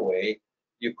inflamed airway,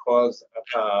 you cause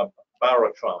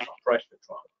barotrauma, pressure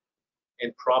trauma,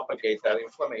 and propagate that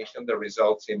inflammation that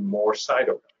results in more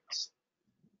cytokines.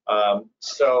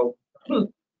 So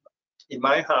in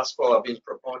my hospital, I've been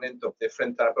proponent of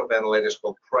different type of ventilators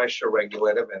called pressure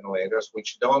regulated ventilators,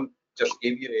 which don't just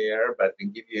give you air, but they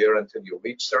give you air until you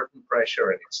reach certain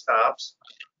pressure and it stops.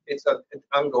 It's an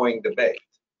ongoing debate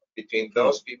between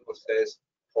those people who says,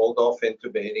 hold off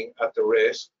intubating at the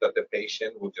risk that the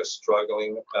patient will just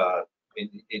struggling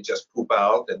and just poop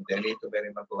out and then intubate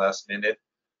him at the last minute.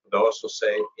 Those who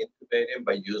say intubate him,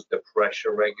 but use the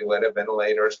pressure regulated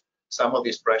ventilators. Some of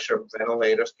these pressure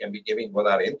ventilators can be given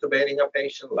without intubating a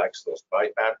patient, like those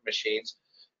BiPAP machines.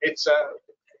 It's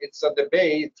a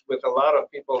debate with a lot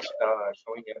of people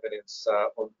showing evidence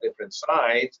on different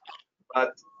sides,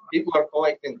 but people are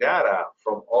collecting data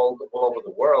from all over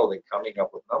the world and coming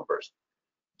up with numbers.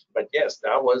 But yes,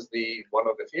 that was one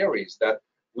of the theories, that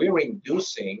we're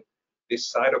inducing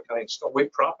this cytokine storm. We're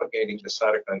propagating the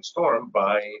cytokine storm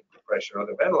by the pressure of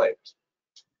the ventilators.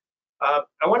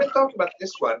 I want to talk about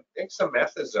this one.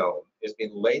 Dexamethasone has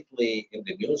been lately in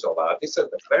the news a lot. This is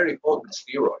a very potent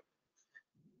steroid.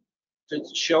 To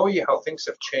show you how things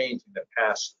have changed in the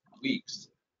past weeks,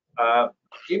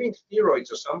 giving steroids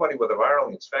to somebody with a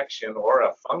viral infection or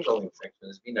a fungal infection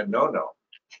has been a no-no,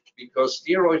 because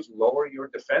steroids lower your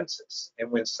defenses.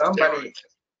 And when somebody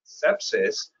has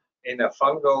sepsis in a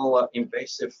fungal,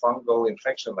 invasive fungal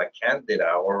infection like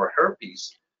Candida or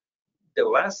herpes, the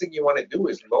last thing you want to do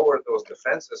is lower those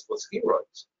defenses with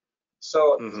steroids.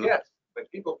 So yes, when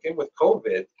people came with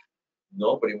COVID,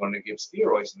 nobody wanted to give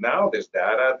steroids. Now there's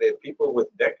data that people with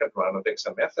Decadron or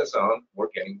dexamethasone were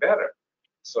getting better.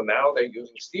 So now they're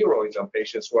using steroids on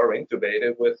patients who are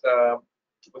intubated with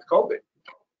COVID.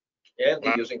 And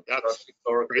they're using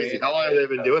hydroxychloroquine. How long have they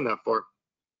been doing that for?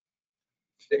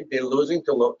 They're losing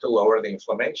to lower the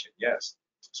inflammation, yes.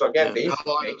 So again, the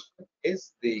inflammation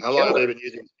is the killer. How long have they been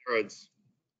using steroids?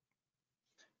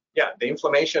 Yeah, the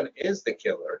inflammation is the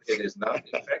killer. It is not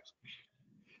the infection.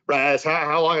 Right.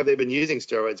 How long have they been using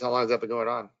steroids? How long has that been going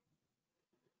on?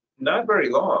 Not very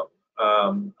long.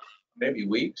 maybe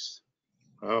weeks.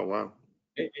 Oh, wow.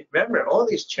 Remember, all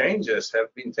these changes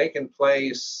have been taking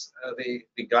place. The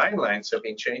guidelines have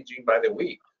been changing by the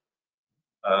week,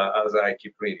 as I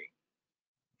keep reading.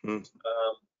 Hmm.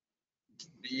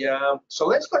 So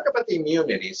let's talk about the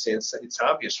immunity, since it's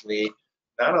obviously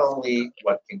not only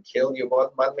what can kill you,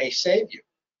 but what may save you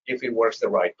if it works the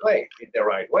right way.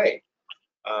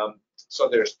 So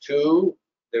there's the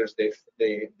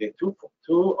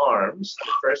two arms.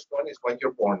 The first one is what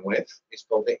you're born with. It's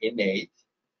called the innate,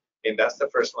 and that's the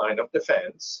first line of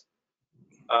defense.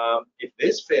 If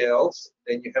this fails,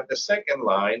 then you have the second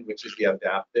line, which is the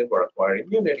adaptive or acquired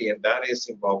immunity, and that is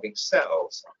involving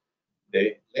cells.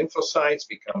 The lymphocytes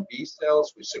become B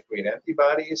cells, which secrete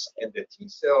antibodies, and the T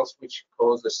cells, which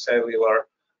cause the cellular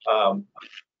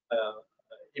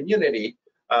immunity.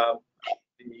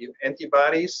 The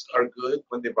antibodies are good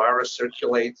when the virus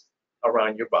circulates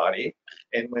around your body,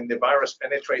 and when the virus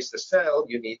penetrates the cell,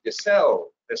 you need the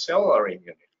cellular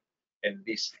immunity. And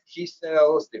these T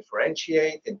cells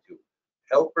differentiate into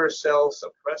helper cells,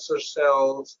 suppressor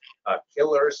cells,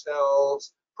 killer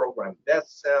cells, programmed death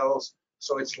cells.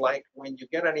 So it's like when you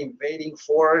get an invading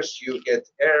force, you get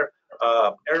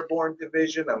airborne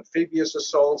division, amphibious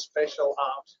assault, special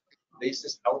ops. This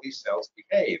is how these cells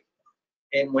behave.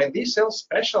 And when these cells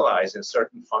specialize in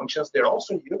certain functions, they're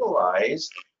also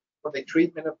utilized for the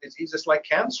treatment of diseases like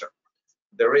cancer.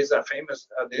 There is a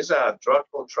there's a drug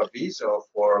called Treviso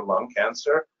for lung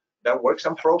cancer that works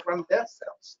on programmed death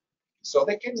cells. So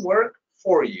they can work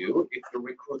for you if you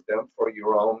recruit them for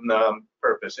your own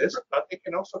purposes, but they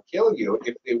can also kill you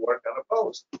if they work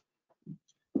unopposed.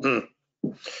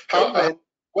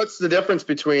 What's the difference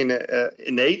between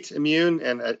innate immune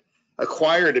and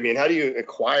acquired immune? How do you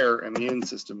acquire immune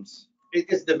systems?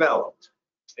 It is developed.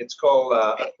 It's called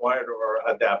acquired or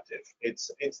adaptive.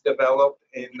 It's developed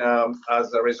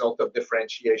as a result of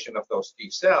differentiation of those T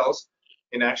cells.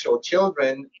 In actual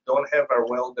children, don't have a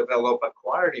well-developed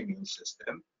acquired immune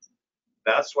system.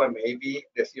 That's why maybe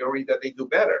the theory that they do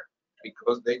better,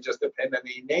 because they just depend on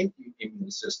the innate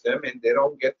immune system and they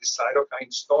don't get the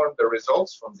cytokine storm, the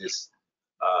results from this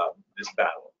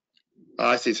battle.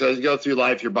 I see. So as you go through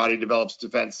life, your body develops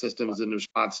defense systems in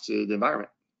response to the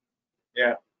environment.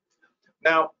 Yeah.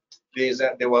 Now,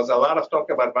 there was a lot of talk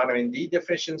about vitamin D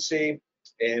deficiency,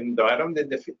 and vitamin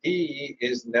D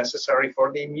is necessary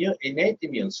for the innate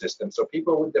immune system. So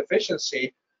people with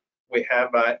deficiency, we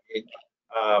have a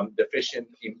deficient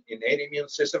innate immune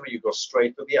system, and you go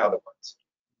straight to the other ones.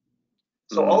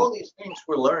 So all these things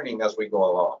we're learning as we go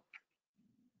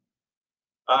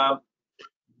along.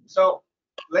 So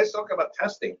let's talk about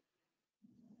testing,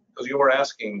 because you were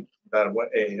asking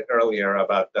earlier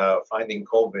about finding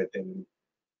COVID in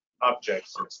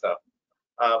objects and stuff.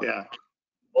 Yeah.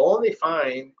 All they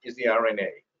find is the RNA,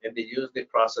 and they use the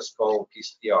process called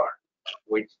PCR,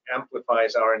 which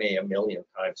amplifies RNA 1 million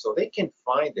times. So they can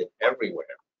find it everywhere.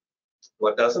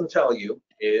 What doesn't tell you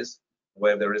is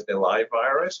whether it's the live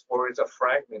virus or it's a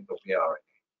fragment of the RNA.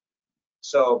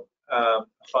 So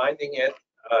finding it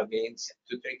means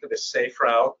to take the safe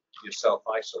route, you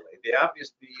self-isolate.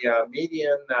 The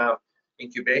median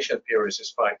incubation period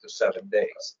is 5 to 7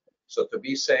 days. So to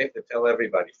be safe, they tell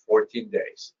everybody 14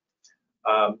 days.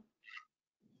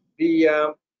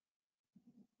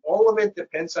 All of it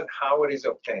depends on how it is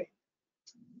obtained.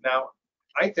 Now,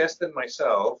 I tested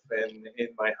myself, and in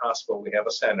my hospital we have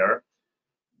a center,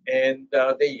 and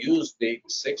they use the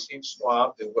 6-inch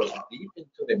swab that goes deep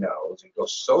into the nose. It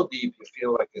goes so deep you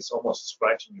feel like it's almost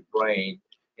scratching your brain,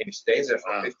 and it stays there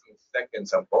for 15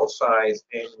 seconds on both sides.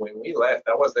 And when we left,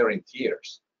 I was there in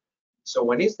tears. So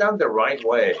when it's done the right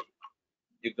way,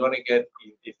 you're going to get,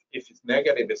 if it's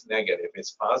negative, it's negative. If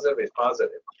it's positive, it's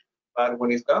positive. But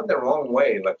when it's done the wrong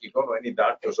way, like you go to any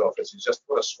doctor's office, you just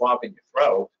put a swab in your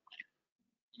throat,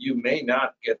 you may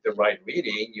not get the right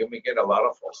reading. You may get a lot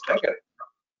of false negative.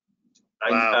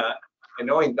 Wow. I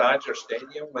know in Dodger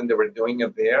Stadium, when they were doing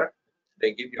it there,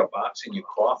 they give you a box and you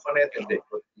cough on it and they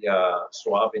put the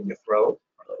swab in your throat.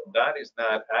 That is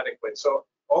not adequate. So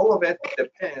all of it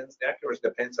depends, the accuracy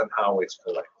depends on how it's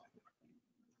collected.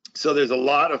 So there's a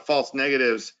lot of false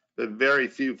negatives, but very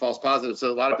few false positives.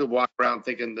 So a lot of people walk around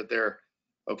thinking that they're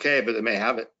okay, but they may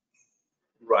have it.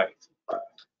 Right.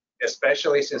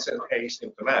 Especially since it's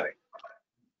asymptomatic.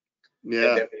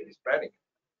 Yeah. And they're spreading.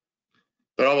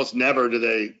 But almost never do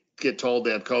they get told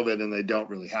they have COVID and they don't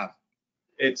really have it.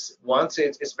 It's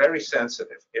very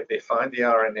sensitive. If they find the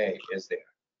RNA, it's there.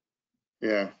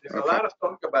 Yeah. There's a lot of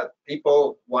talk about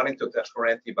people wanting to test for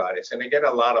antibodies, and I get a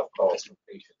lot of calls from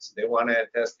patients. They want to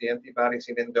test the antibodies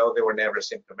even though they were never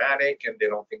symptomatic and they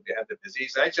don't think they had the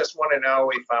disease. I just want to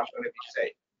know if I'm going to be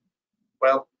safe.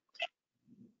 Well,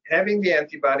 having the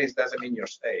antibodies doesn't mean you're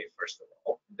safe, first of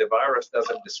all. The virus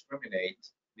doesn't discriminate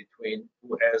between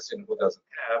who has and who doesn't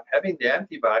have. Having the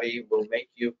antibody will make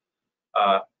you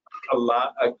a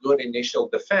good initial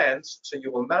defense, so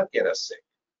you will not get as sick.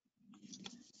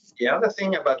 The other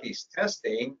thing about these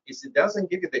testing is it doesn't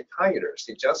give you the titers.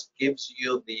 It just gives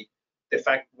you the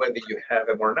fact whether you have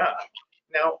them or not.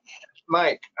 Now,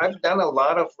 Mike, I've done a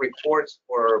lot of reports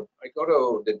I go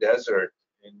to the desert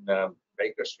in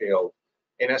Bakersfield,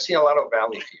 and I see a lot of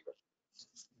valley fever.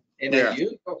 And Yeah.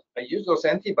 I use those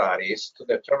antibodies to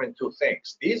determine two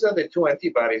things. These are the two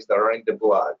antibodies that are in the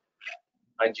blood,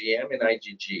 IgM and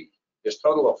IgG. There's a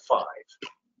total of 5.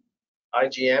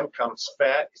 IgM comes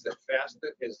is the fastest,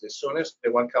 is the soonest.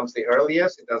 The one comes the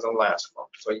earliest. It doesn't last long.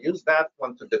 So I use that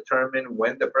one to determine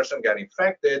when the person got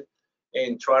infected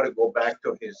and try to go back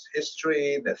to his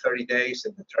history, the 30 days,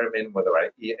 and determine whether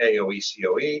AOE,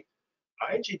 COE.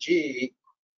 IgG,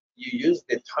 you use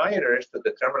the titers to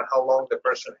determine how long the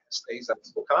person stays on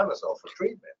fluconazole for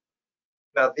treatment.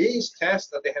 Now, these tests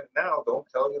that they have now don't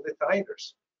tell you the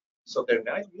titers. So they're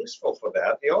not useful for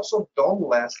that. They also don't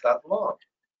last that long.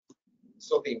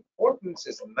 So the importance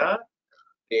is not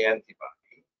the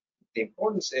antibody. The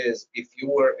importance is if you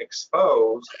were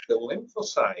exposed, the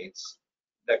lymphocytes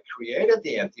that created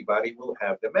the antibody will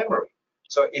have the memory.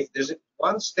 So if there's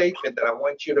one statement that I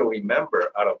want you to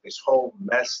remember out of this whole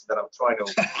mess that I'm trying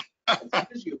to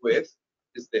confuse you with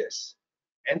is this: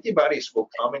 antibodies will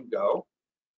come and go,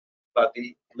 but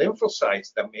the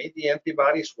lymphocytes that made the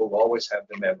antibodies will always have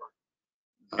the memory.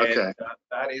 Okay. And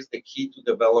that is the key to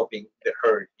developing the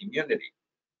herd immunity.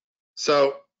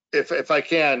 So if I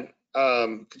can,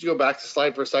 could you go back to the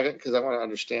slide for a second? Because I want to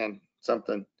understand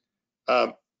something.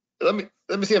 Let me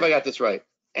see if I got this right.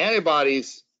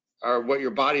 Antibodies are what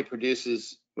your body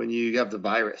produces when you have the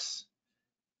virus.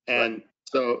 And right.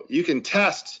 So you can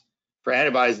test for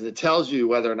antibodies and it tells you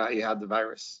whether or not you have the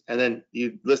virus. And then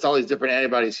you list all these different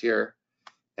antibodies here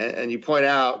and you point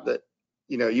out that,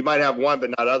 you might have one, but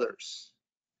not others.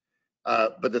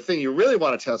 But the thing you really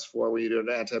want to test for when you do an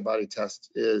antibody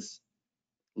test is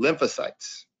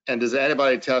lymphocytes. And does the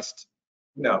antibody test?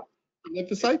 No.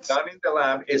 Lymphocytes? It's done in the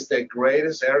lab. It's the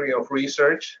greatest area of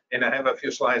research, and I have a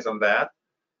few slides on that.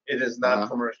 It is not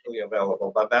commercially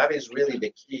available, but that is really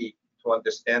the key to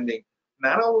understanding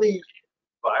not only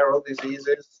viral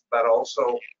diseases, but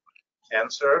also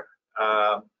cancer,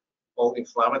 all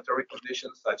inflammatory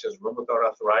conditions such as rheumatoid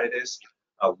arthritis,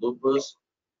 lupus,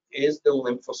 is the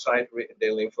lymphocyte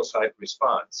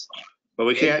response. But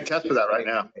we can't test for that right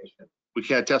now. We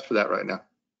can't test for that right now.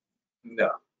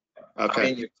 No. Okay. I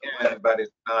mean, you can, but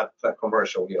it's not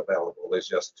commercially available. It's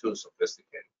just too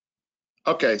sophisticated.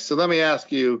 Okay, so let me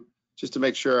ask you, just to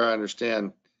make sure I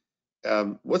understand,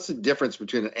 what's the difference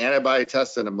between an antibody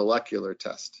test and a molecular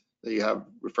test that you have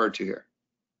referred to here?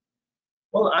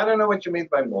 Well, I don't know what you mean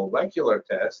by molecular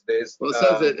test. Well,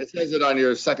 it says it on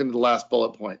your second to last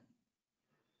bullet point.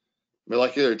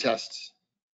 Molecular tests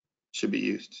should be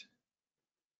used.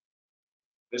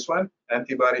 This one,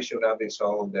 antibody should not be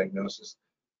solid diagnosis.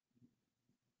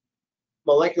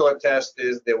 Molecular test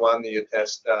is the one that you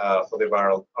test for the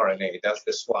viral RNA. That's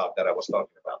the swab that I was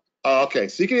talking about. Oh, okay.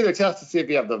 So you can either test to see if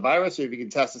you have the virus or if you can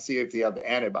test to see if you have the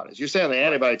antibodies. You're saying the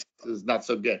antibody test is not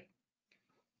so good.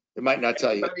 It might not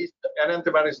tell you. And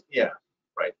antibodies, yeah,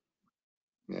 right.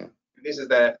 Yeah. This is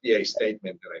the FDA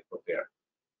statement that I put there.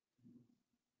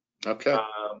 Okay.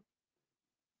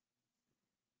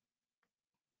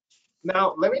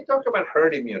 Now, let me talk about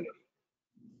herd immunity.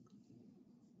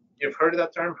 You've heard of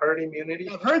that term, herd immunity?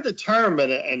 I've heard the term,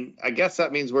 and I guess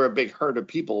that means we're a big herd of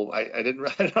people. I didn't.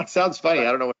 It sounds funny. I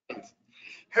don't know what it means.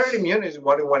 Herd immunity is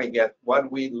what we want to get.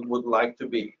 What we would like to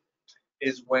be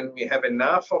is when we have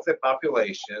enough of the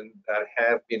population that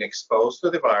have been exposed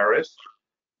to the virus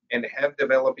and have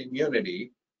developed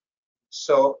immunity,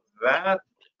 so that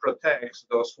protects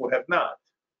those who have not.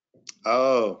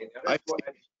 Oh,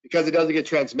 because it doesn't get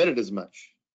transmitted as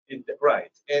much.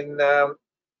 Right, and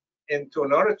in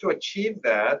order to achieve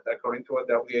that, according to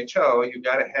WHO, you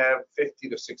got to have 50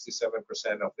 to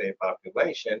 67% of the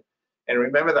population. And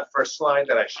remember the first slide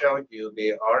that I showed you,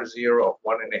 the R0 of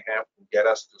 1.5 will get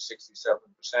us to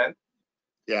 67%.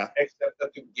 Yeah. Except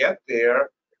that to get there,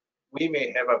 we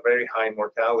may have a very high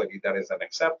mortality that is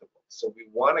unacceptable. So we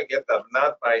want to get that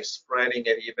not by spreading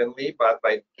it evenly, but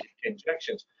by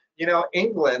injections.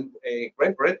 England,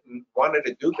 Great Britain wanted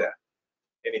to do that.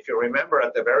 And if you remember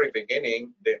at the very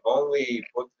beginning, they only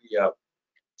put the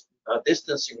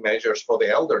distancing measures for the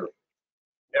elderly.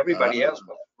 Everybody else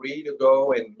was free to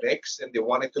go and mix, and they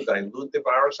wanted to dilute the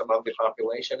virus among the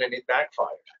population, and it backfired.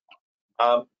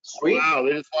 Sweden, Wow,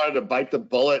 they just wanted to bite the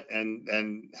bullet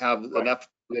and have enough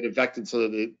get infected so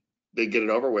that they get it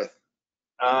over with.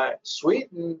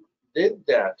 Sweden did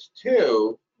that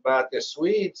too, but the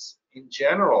Swedes in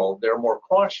general, they're more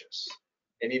cautious.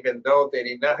 And even though they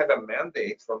did not have a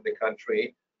mandate from the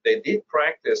country, they did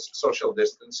practice social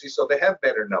distancing, so they have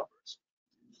better numbers.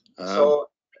 So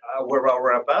what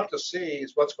we're about to see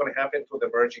is what's going to happen to the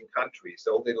emerging countries,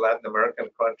 all the Latin American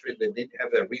countries that didn't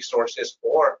have the resources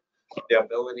or the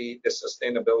ability, the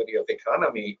sustainability of the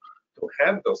economy to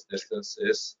have those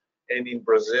distances. And in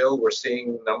Brazil, we're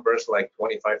seeing numbers like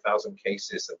 25,000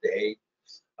 cases a day.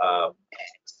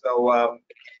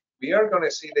 We are going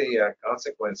to see the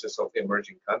consequences of the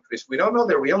emerging countries. We don't know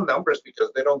the real numbers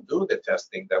because they don't do the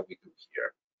testing that we do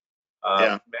here.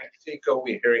 Mexico,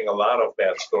 we're hearing a lot of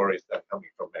bad stories that are coming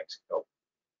from Mexico.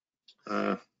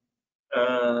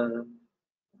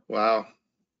 Wow.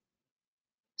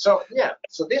 So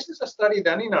this is a study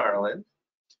done in Ireland,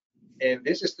 and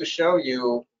this is to show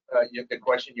you the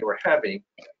question you were having.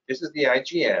 This is the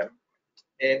IgM,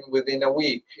 and within a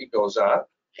week it goes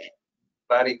up,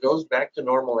 but it goes back to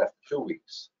normal after 2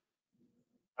 weeks.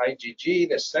 IgG,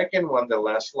 the second one that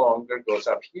lasts longer, goes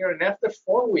up here, and after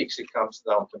 4 weeks it comes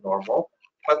down to normal.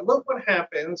 But look what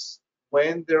happens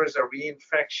when there is a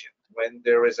reinfection, when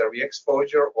there is a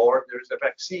re-exposure or there's a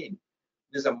vaccine.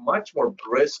 There's a much more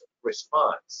brisk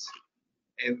response.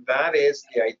 And that is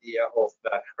the idea of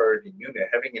that herd immunity,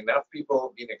 having enough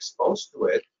people being exposed to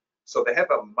it so they have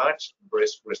a much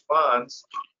brisk response.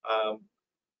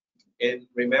 And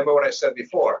remember what I said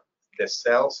before, the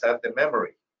cells have the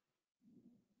memory.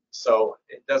 So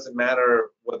it doesn't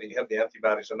matter whether you have the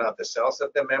antibodies or not, the cells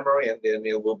have the memory, and then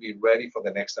it will be ready for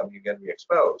the next time you get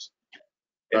re-exposed.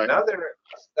 Right. Another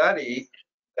study,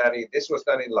 this was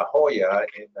done in La Jolla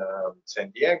in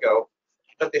San Diego,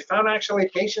 but they found actually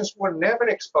patients who were never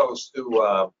exposed to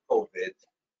COVID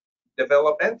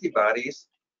develop antibodies,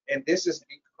 and this is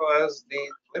because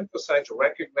the lymphocytes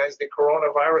recognize the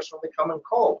coronavirus from the common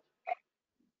cold.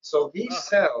 So these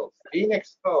cells being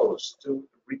exposed to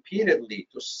repeatedly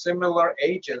to similar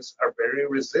agents are very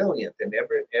resilient and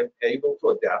able to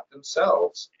adapt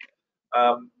themselves,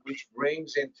 which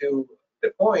brings into the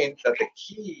point that the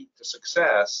key to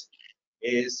success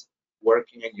is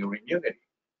working on your immunity.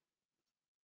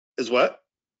 Is what?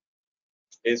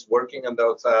 Is working on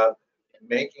those,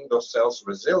 making those cells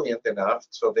resilient enough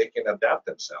so they can adapt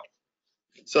themselves.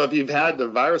 So if you've had the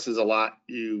viruses a lot,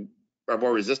 you are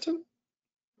more resistant?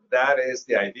 That is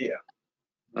the idea.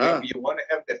 You want to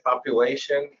have the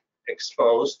population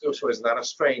exposed to, so it's not a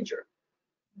stranger.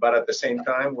 But at the same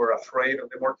time, we're afraid of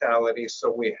the mortality,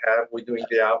 so we're doing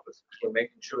the opposite. We're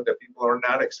making sure that people are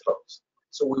not exposed.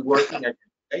 So we're working against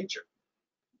nature.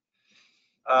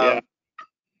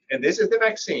 And this is the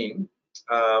vaccine.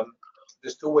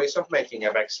 There's two ways of making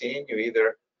a vaccine. You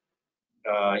either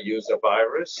use a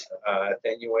virus,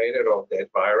 attenuated or dead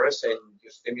virus, and you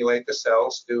stimulate the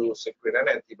cells to secrete an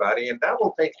antibody, and that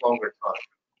will take longer time.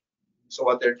 So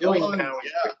what they're doing now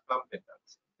is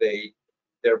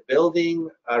they're building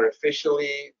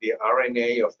artificially the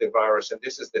RNA of the virus, and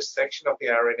this is the section of the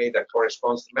RNA that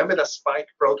corresponds. Remember the spike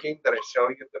protein that I showed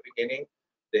you at the beginning,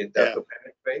 the to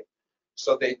penetrate?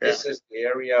 So this is the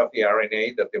area of the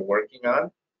RNA that they're working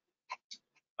on.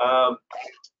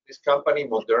 This company,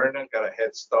 Moderna, got a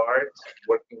head start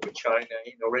working with China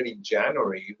already in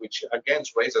January, which again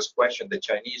raises question. The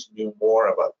Chinese knew more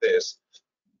about this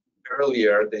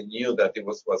earlier. They knew that it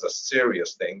was a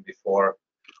serious thing before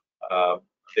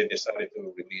they decided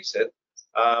to release it.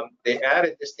 They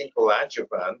added this thing called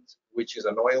adjuvant, which is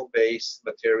an oil-based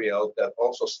material that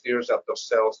also steers up those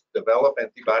cells to develop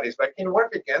antibodies, but can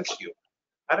work against you.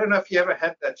 I don't know if you ever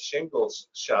had that shingles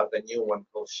shot, the new one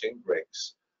called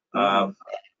Shingrix.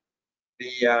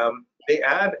 They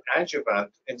add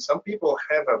adjuvant, and some people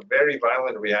have a very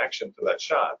violent reaction to that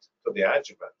shot, to the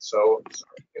adjuvant. So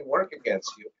it can work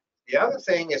against you. The other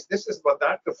thing is, this is what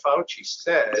Dr. Fauci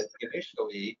said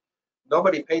initially.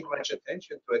 Nobody paid much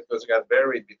attention to it because it got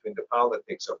buried between the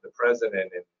politics of the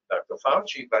president and Dr.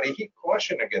 Fauci, but he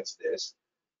cautioned against this.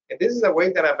 And this is a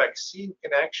way that a vaccine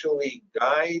can actually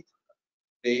guide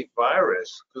the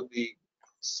virus to the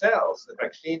cells. The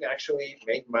vaccine actually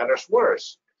made matters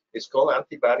worse. It's called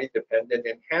antibody-dependent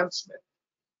enhancement.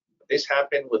 This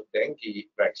happened with dengue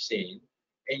vaccine,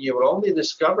 and you will only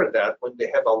discover that when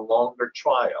they have a longer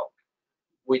trial,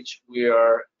 which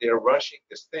they're rushing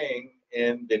this thing,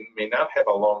 and they may not have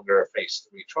a longer phase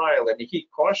 3 trial, and he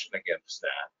cautioned against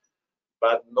that.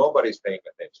 But nobody's paying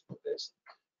attention to this.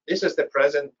 This is the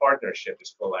present partnership.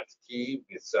 It's called ACTIV.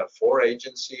 It's 4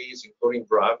 agencies, including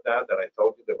Bravda that I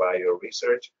told you, the bio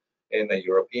research, and a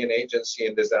European agency.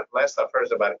 And there's that last I've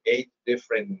heard about 8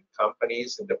 different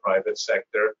companies in the private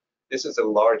sector. This is the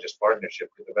largest partnership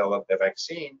to develop the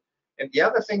vaccine. And the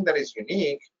other thing that is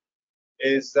unique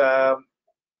is, let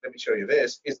me show you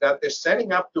this, is that they're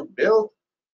setting up to build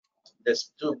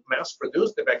this, to mass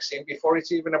produce the vaccine before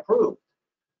it's even approved.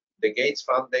 The Gates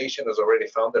Foundation has already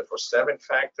funded for 7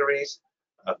 factories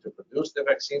to produce the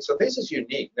vaccine. So this is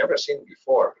unique, never seen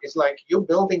before. It's like you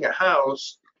building a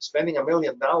house, spending $1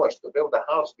 million to build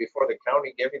a house before the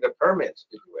county gave you the permits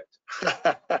to do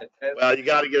it. Well, you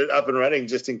got to get it up and running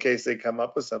just in case they come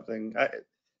up with something.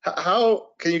 How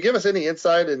can you give us any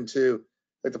insight into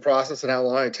like the process and how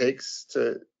long it takes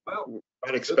to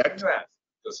expect?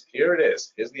 Because here it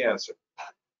is. Here's the answer.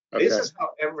 Okay. This is how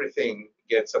everything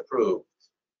gets approved.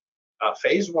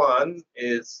 Phase 1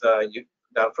 is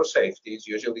done for safety. It's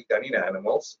usually done in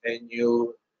animals, and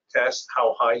you test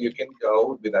how high you can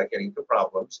go without getting into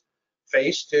problems.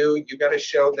 Phase 2, you got to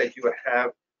show that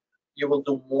you will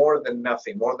do more than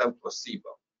nothing, more than placebo.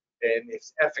 And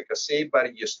it's efficacy,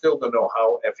 but you still don't know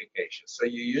how efficacious. So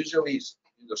you usually use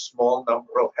a small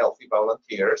number of healthy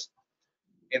volunteers.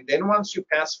 And then once you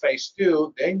pass phase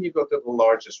 2, then you go to the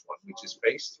largest one, which is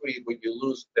phase 3, where you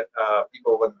lose the,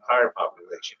 people with the entire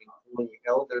population, including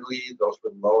elderly, those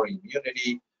with lower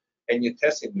immunity, and you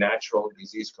test in natural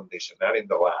disease condition, not in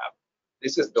the lab.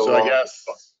 This is the so I guess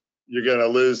you're going to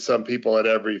lose some people at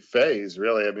every phase,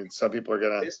 really. I mean, some people are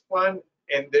going to. This one,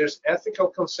 and there's ethical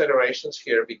considerations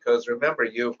here, because remember,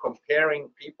 you're comparing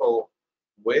people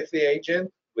with the agent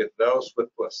with those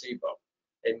with placebo.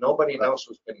 And nobody knows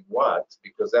who's getting what,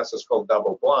 because that's what's called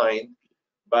double blind.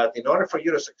 But in order for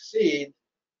you to succeed,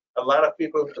 a lot of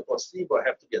people with the placebo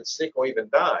have to get sick or even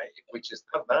die, which is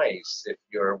not nice if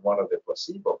you're one of the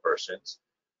placebo persons.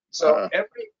 So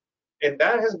and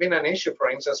that has been an issue, for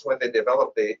instance, when they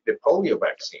developed the polio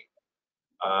vaccine.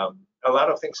 A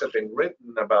lot of things have been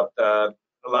written about, a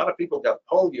lot of people got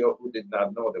polio who did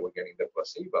not know they were getting the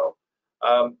placebo.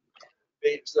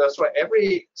 So that's why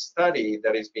every study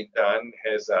that is being done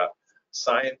has a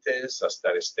scientist, a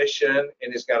statistician,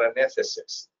 and it's got an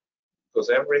ethicist. Because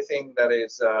everything that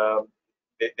is,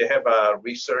 they have a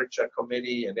research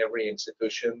committee in every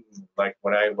institution, like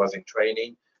when I was in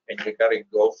training, and you got to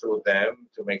go through them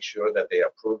to make sure that they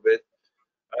approve it.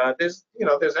 There's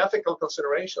ethical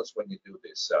considerations when you do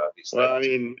this. Well, I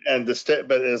mean, and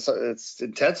but it's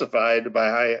intensified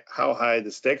by how high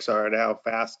the stakes are and how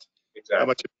fast. Exactly. How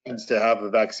much it means to have a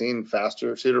vaccine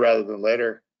faster, sooner rather than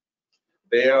later.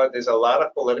 There's a lot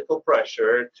of political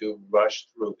pressure to rush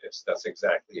through this. That's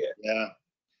exactly it. Yeah.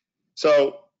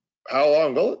 So how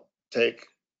long will it take?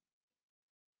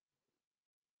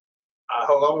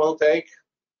 How long will it take?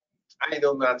 I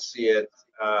do not see it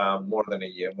more than a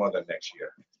year, more than next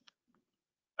year.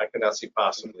 I cannot see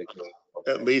possibly doing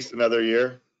at least another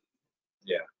year.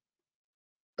 Yeah.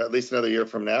 At least another year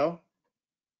from now.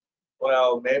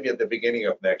 Well, maybe at the beginning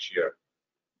of next year.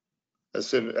 As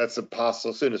soon as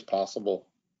possible.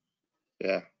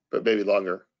 Yeah, but maybe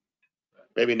longer.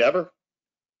 Maybe never.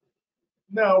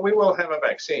 No, we will have a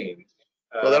vaccine.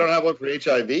 Well, they don't have one for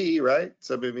HIV, right?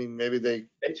 So I mean, maybe they.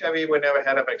 HIV, we never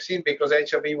had a vaccine because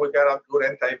HIV, we got a good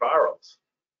antivirals.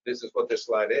 This is what this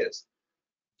slide is.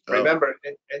 Oh. Remember,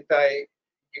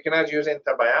 you cannot use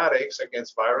antibiotics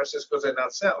against viruses because they're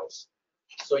not cells.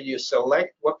 So you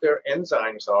select what their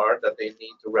enzymes are that they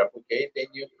need to replicate, then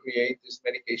you create these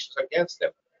medications against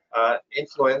them.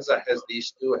 Influenza has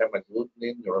these two,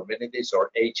 hemagglutinin, neuraminidase,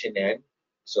 or H and N.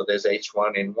 So there's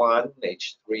H1N1,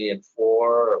 H3 and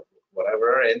 4,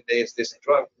 whatever, and there's this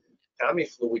drug,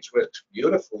 Tamiflu, which works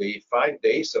beautifully, 5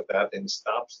 days of that and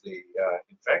stops the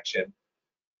infection.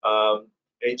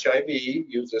 HIV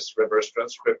uses reverse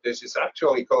transcriptase. It's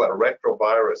actually called a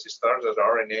retrovirus. It starts as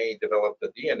RNA, developed the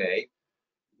DNA.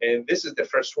 And this is the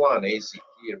first one, AZT,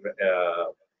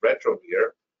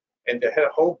 retrovir. And they had a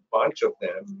whole bunch of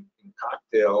them in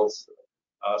cocktails.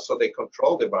 So they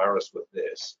control the virus with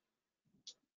this.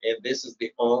 And this is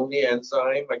the only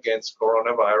enzyme against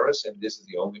coronavirus, and this is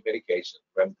the only medication,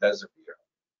 remdesivir.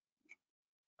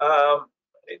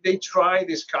 They tried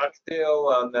this cocktail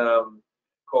on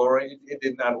corn. It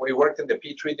did not. It worked in the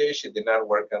petri dish. It did not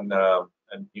work on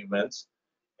humans.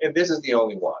 And this is the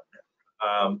only one.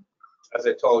 As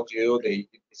I told you, they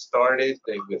started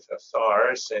with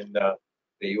SARS, and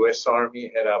the U.S.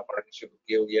 Army had a partnership with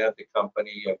Gilead, the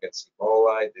company against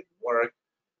Ebola. It didn't work.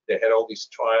 They had all these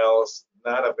trials,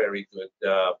 not a very good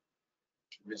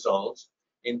results.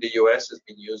 In the U.S., it's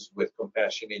been used with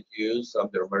compassionate use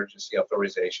under emergency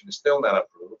authorization. It's still not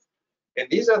approved. And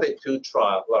these are the two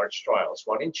large trials,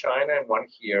 one in China and one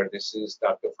here. This is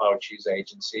Dr. Fauci's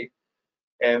agency.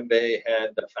 and they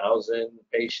had 1,000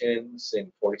 patients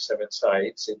in 47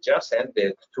 sites. It just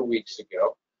ended 2 weeks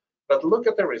ago. But look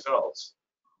at the results.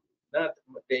 Not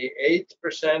the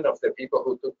 8% of the people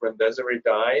who took remdesivir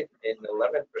died, and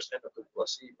 11% who took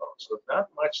placebo. So not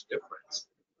much difference.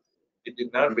 It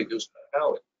did not reduce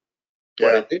mortality.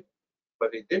 Yeah.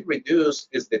 What it did reduce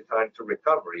is the time to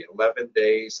recovery, 11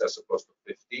 days as opposed to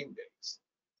 15 days.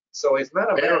 So it's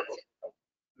not a miracle.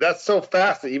 That's so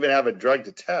fast to even have a drug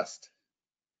to test.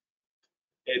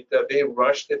 They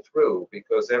rushed it through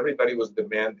because everybody was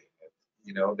demanding it.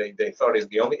 You know, they thought it's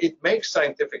the only. It makes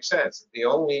scientific sense. The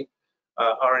only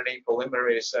RNA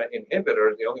polymerase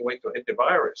inhibitor, the only way to hit the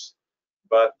virus,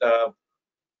 but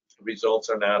results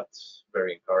are not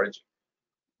very encouraging.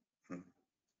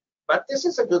 But this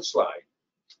is a good slide.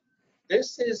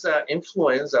 This is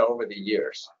influenza over the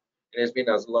years. It has been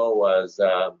as low as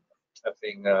I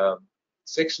think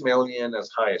 6 million, as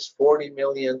high as 40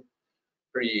 million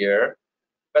per year.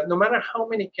 But no matter how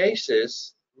many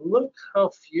cases, look how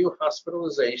few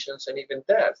hospitalizations and even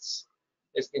deaths.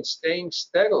 It's been staying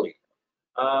steadily.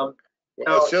 Well,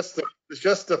 it's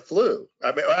just the flu.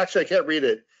 I mean, actually, I can't read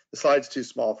it. The slide's too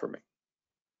small for me.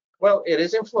 Well, it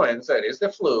is influenza. It is the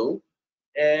flu,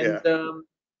 and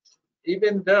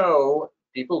even though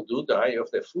people do die of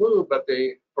the flu, but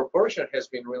the proportion has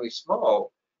been really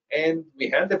small. And we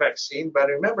had the vaccine, but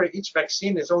remember, each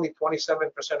vaccine is only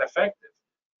 27% effective.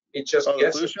 It just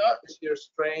guesses this year's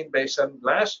strain based on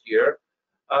last year.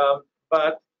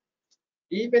 But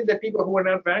even the people who were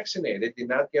not vaccinated did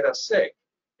not get us sick.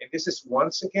 And this is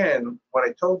once again what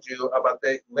I told you about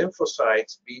the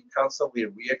lymphocytes being constantly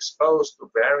re-exposed to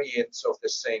variants of the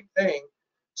same thing,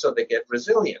 so they get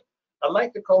resilient. I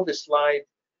like to call this slide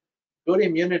good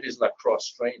immunity is like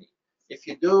cross training. If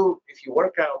you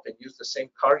work out and use the same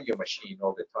cardio machine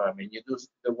all the time and you do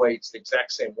the weights the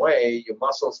exact same way, your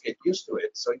muscles get used to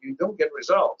it, so you don't get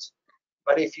results.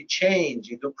 But if you change,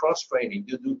 you do cross training,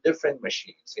 you do different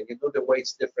machines, and you do the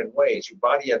weights different ways, your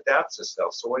body adapts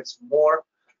itself, so it's more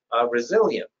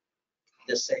resilient.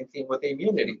 The same thing with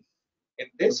immunity. And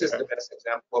this is the best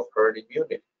example of herd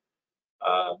immunity.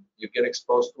 You get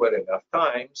exposed to it enough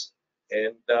times,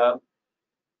 and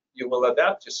you will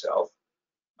adapt yourself.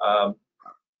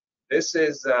 This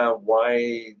is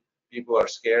why people are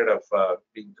scared of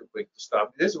being too quick to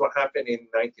stop. This is what happened in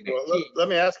 1918. Well, let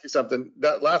me ask you something.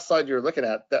 That last slide you were looking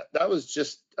at, that was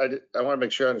just, I want to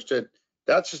make sure I understood.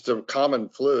 That's just a common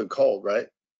flu and cold, right?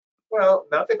 Well,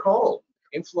 not the cold,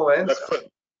 influenza.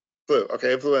 Flu,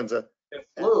 okay, influenza. The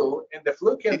flu, and the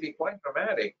flu can be quite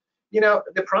dramatic. You know,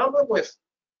 the problem with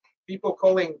people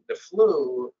calling the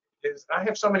flu is I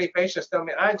have so many patients tell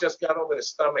me, I just got over the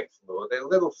stomach flu, the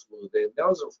little flu, the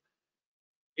nasal flu.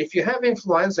 If you have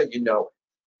influenza, you know it.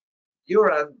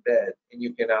 You're on bed and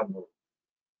you cannot move.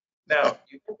 Now,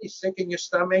 you can be sick in your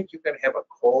stomach, you can have a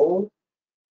cold,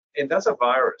 and that's a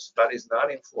virus, but it's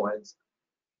not influenza.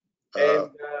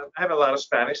 And I have a lot of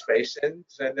Spanish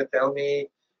patients, and they tell me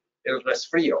el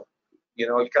resfrío, you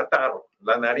know, el catarro,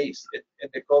 la nariz, and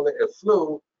they call it a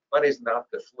flu, but it's not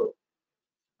the flu.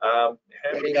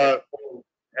 Having a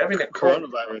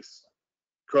coronavirus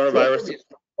is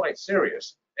quite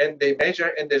serious, and they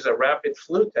measure, and there's a rapid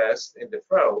flu test in the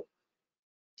throat.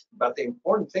 But the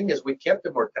important thing is we kept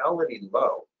the mortality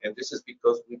low, and this is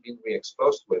because we've been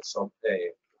re-exposed to it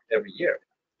every year.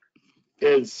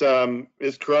 Is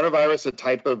coronavirus a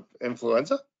type of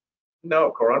influenza?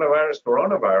 No,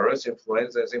 coronavirus,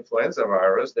 influenza is influenza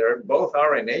virus. They're both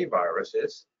RNA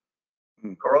viruses.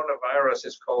 Coronavirus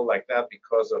is called like that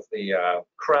because of the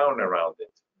crown around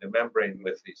it, the membrane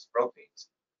with these proteins.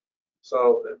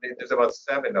 So there's about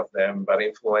 7 of them, but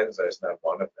influenza is not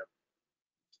one of them.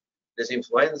 There's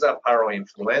influenza,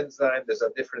 parainfluenza, and there's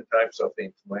different types of the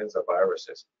influenza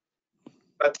viruses.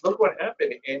 But look what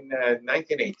happened in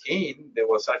 1918. There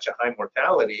was such a high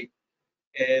mortality,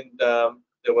 and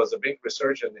there was a big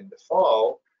resurgence in the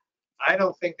fall. I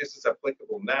don't think this is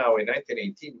applicable now. In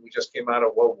 1918, we just came out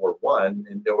of World War I,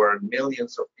 and there were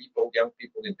millions of people, young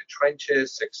people in the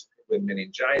trenches, with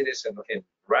meningitis and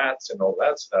rats and all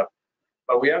that stuff.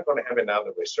 But we are going to have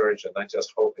another resurgence. I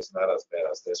just hope it's not as bad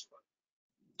as this one.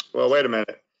 Well, wait a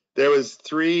minute. There was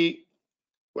 3.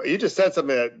 Well, you just said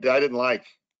something that I didn't like.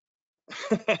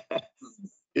 You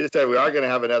just said we are going to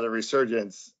have another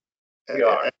resurgence. We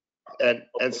are.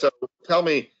 And so tell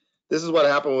me, this is what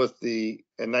happened with in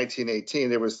 1918.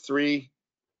 There was 3.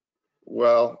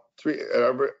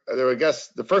 I guess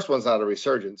the first one's not a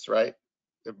resurgence, right?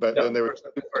 But no, then there were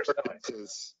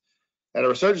resurgences. And a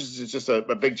resurgence is just a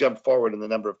big jump forward in the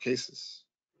number of cases.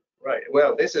 Right.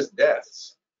 Well, this is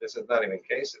deaths. This is not even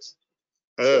cases.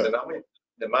 So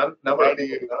the number of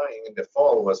people dying in the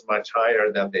fall was much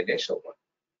higher than the initial one.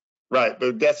 Right,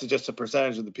 but deaths is just a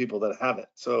percentage of the people that have it,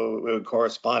 so it would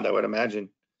correspond, I would imagine.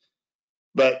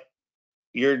 But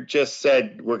you just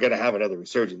said we're going to have another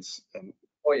resurgence. And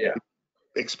oh yeah.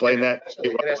 Explain that.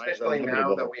 Especially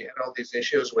now that we had all these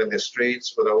issues with the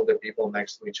streets, with all the people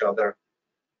next to each other.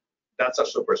 That's a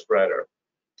super spreader.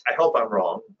 I hope I'm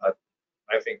wrong, but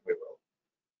I think we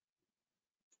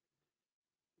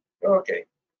will. Okay.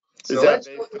 So is that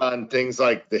based on things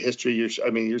like the history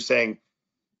you're saying,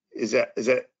 is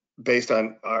that based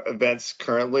on our events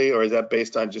currently, or is that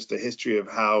based on just a history of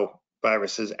how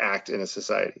viruses act in a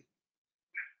society?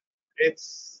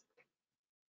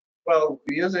 Well,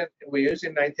 we use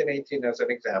 1918 as an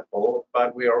example,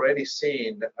 but we already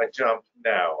seen a jump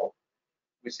now.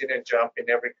 We've seen a jump in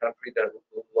every country that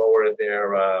lower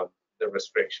their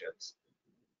restrictions.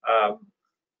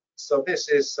 So this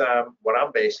is what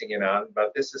I'm basing it on,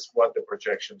 but this is what the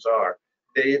projections are.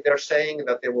 They're saying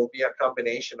that there will be a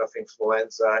combination of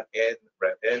influenza and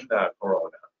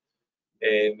corona.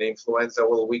 And the influenza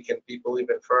will weaken people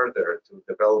even further to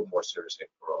develop more serious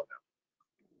corona.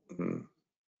 Mm-hmm.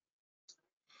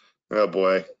 Oh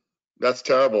boy, that's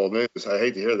terrible news. I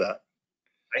hate to hear that.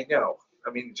 I know.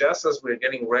 I mean, just as we're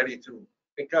getting ready to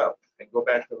pick up and go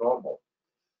back to normal.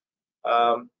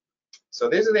 So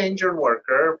this is the injured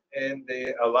worker, and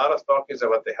a lot of talk is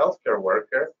about the healthcare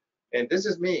worker, and this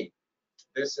is me.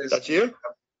 That's you?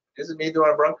 This is me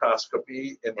doing a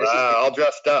bronchoscopy, and this wow, all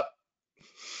dressed up.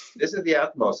 This is the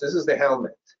Atmos. This is the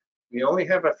helmet. We only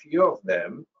have a few of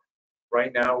them.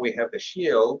 Right now, we have the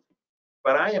shield,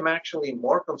 but I am actually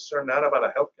more concerned not about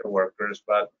the healthcare workers,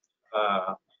 but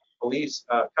police,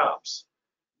 cops.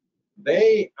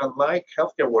 They, unlike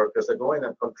healthcare workers, are going in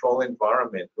a controlled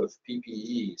environment with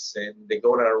PPEs, and they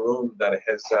go to a room that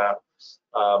has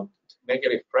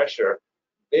negative pressure.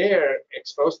 They're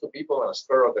exposed to people on a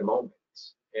spur of the moment,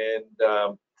 and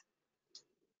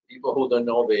people who don't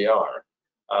know they are.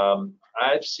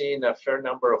 I've seen a fair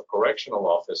number of correctional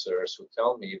officers who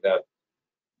tell me that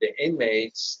the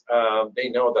inmates, they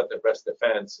know that the best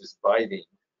defense is biting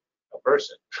a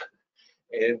person.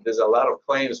 And there's a lot of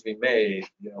claims to be made,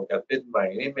 got bitten by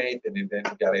an inmate, and then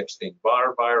got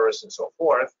Epstein-Barr virus and so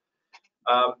forth.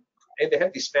 And they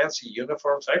have these fancy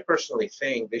uniforms. I personally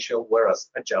think they should wear a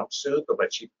jumpsuit of a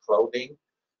cheap clothing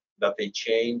that they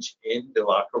change in the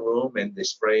locker room, and they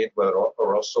spray it with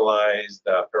aerosolized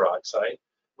peroxide,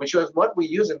 which is what we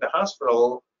use in the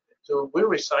hospital. We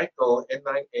recycle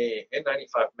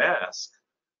N95 mask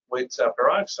with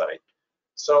peroxide.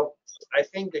 So I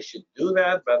think they should do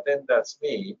that, but then that's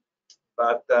me.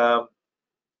 But the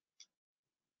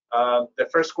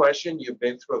first question, you've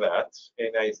been through that,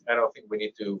 and I don't think we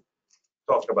need to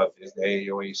talk about this, the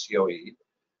AOE, COE.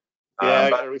 Yeah, I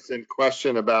got a recent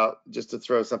question about, just to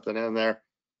throw something in there,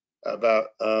 about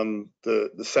the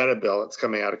Senate bill that's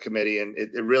coming out of committee, and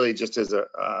it really just is a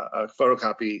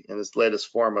photocopy in this latest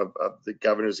form of the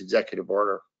governor's executive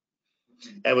order,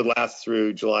 and would last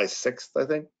through July 6th, I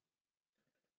think.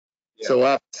 Yeah. So we'll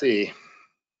have to see.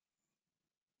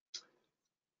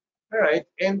 All right,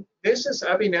 and this is,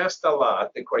 I've been asked a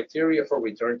lot, the criteria for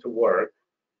return to work,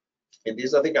 and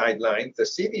these are the guidelines. The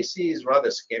CDC is rather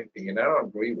skimpy, and I don't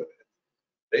agree with it.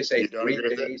 They say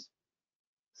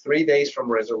 3 days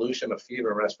from resolution of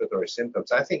fever and respiratory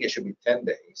symptoms. I think it should be 10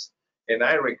 days, and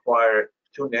I require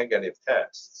 2 negative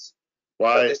tests.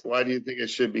 Why do you think it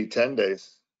should be 10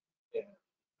 days?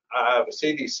 Yeah,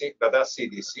 CDC, but that's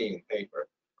CDC in paper.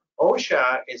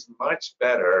 OSHA is much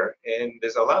better, and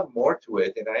there's a lot more to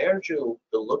it, and I urge you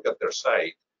to look at their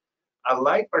site. I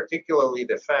like particularly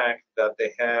the fact that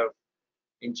they have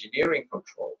engineering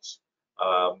controls,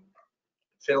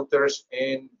 filters,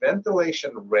 and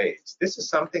ventilation rates. This is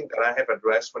something that I have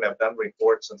addressed when I've done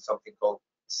reports on something called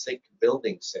sick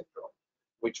building syndrome,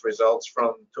 which results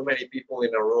from too many people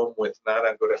in a room with not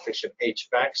a good efficient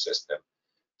HVAC system.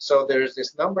 So there's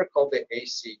this number called the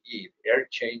ACE, air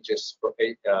changes per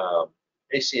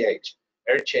ACH,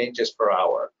 air changes per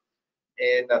hour.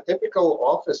 And a typical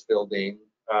office building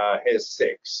has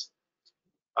 6.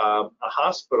 A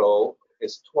hospital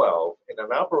is 12, and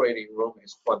an operating room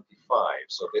is 25.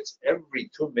 So it's every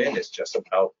 2 minutes just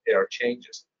about air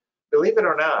changes. Believe it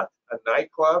or not, a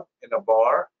nightclub and a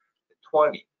bar,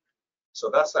 20.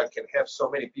 So that's I can have so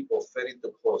many people fit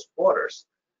into close quarters.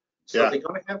 So they're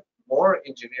going to have more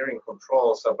engineering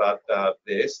controls about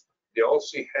this. They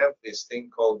also have this thing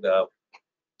called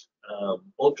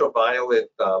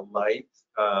ultraviolet light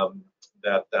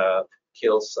that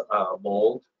kills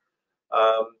mold.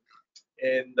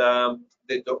 And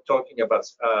they're talking about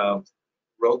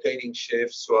rotating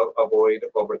shifts to avoid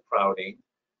overcrowding.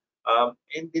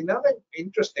 And another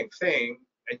interesting thing,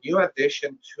 a new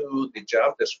addition to the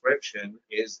job description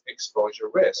is exposure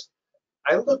risk.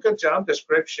 I look at job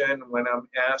description when I'm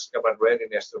asked about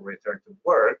readiness to return to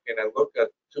work, and I look at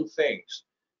two things: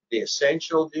 the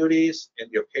essential duties and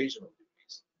the occasional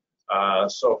duties.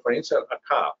 So, for instance, a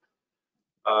cop,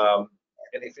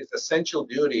 and if it's essential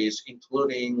duties,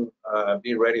 including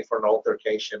be ready for an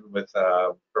altercation with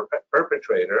a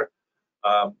perpetrator,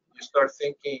 you start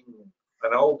thinking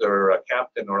an older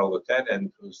captain or a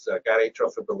lieutenant who's got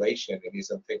atrial fibrillation and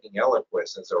isn't thinking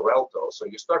Eliquis and Xarelto. So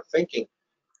you start thinking,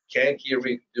 can he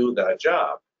redo that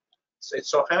job? So it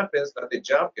so happens that the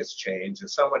job gets changed, and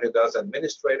someone who does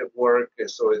administrative work,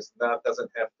 so it's not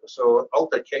doesn't have to, so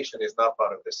altercation is not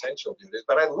part of the essential duties.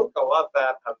 But I look a lot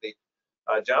at the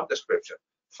job description.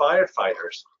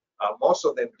 Firefighters, most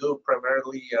of them do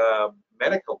primarily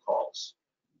medical calls.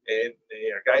 And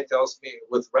a guy tells me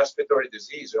with respiratory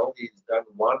disease, only done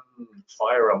one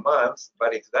fire a month.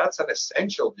 But if that's an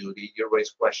essential duty, you raise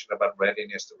question about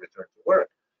readiness to return to work.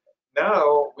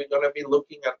 Now we're going to be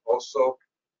looking at also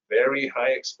very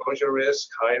high exposure risk,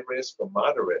 high risk, or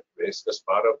moderate risk as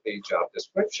part of the job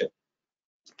description.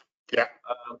 Yeah.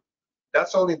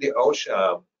 That's only the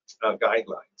OSHA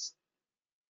guidelines.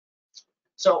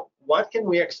 So what can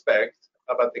we expect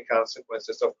about the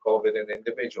consequences of COVID in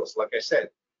individuals? Like I said,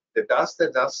 the dust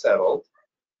has not settled.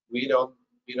 We don't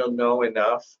know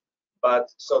enough. But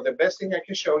so the best thing I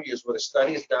can show you is what a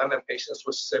study is done on patients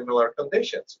with similar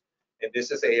conditions. And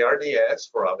this is ARDS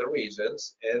for other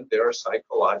reasons, and there are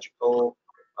psychological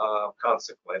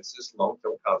consequences,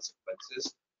 long-term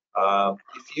consequences.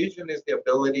 Diffusion is the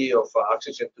ability of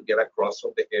oxygen to get across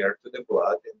from the air to the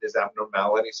blood, and there's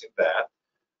abnormalities in that.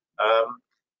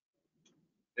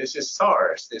 This is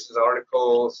SARS. This is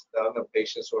articles done on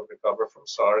patients who have recovered from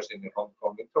SARS in Hong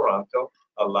Kong and Toronto.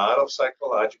 A lot of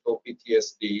psychological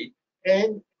PTSD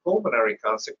and pulmonary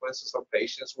consequences of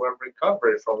patients who have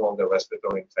recovered from all the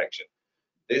respiratory infection.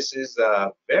 This is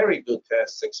a very good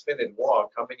test, 6-minute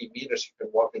walk, how many meters you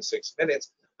can walk in 6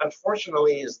 minutes.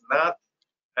 Unfortunately, is not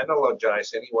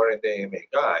analogized anywhere in the AMA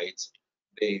guides.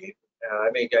 The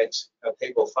AMA guides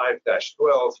table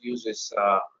 5-12 uses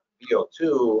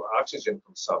VO2, oxygen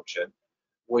consumption,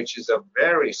 which is a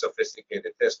very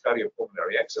sophisticated test,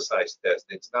 cardiopulmonary exercise test.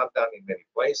 It's not done in many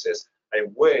places. I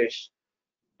wish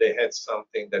they had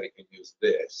something that it can use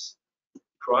this.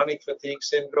 Chronic fatigue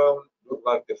syndrome, good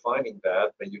luck defining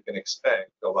that, but you can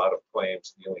expect a lot of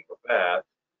claims dealing with that.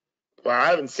 Well, I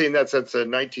haven't seen that since the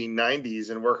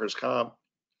 1990s in workers' comp.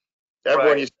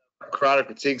 Everyone used to have chronic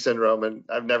fatigue syndrome, and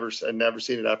I've never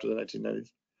seen it after the 1990s.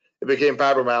 It became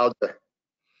fibromyalgia.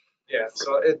 Yeah,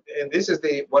 so and this is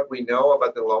what we know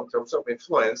about the long terms of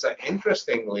influenza.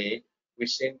 Interestingly, we've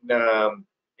seen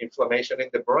inflammation in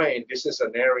the brain. This is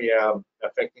an area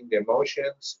affecting the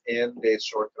emotions and the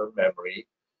short-term memory.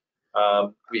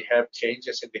 We have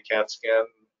changes in the CAT scan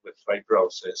with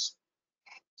fibrosis.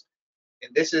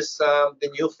 And this is the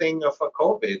new thing of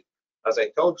COVID. As I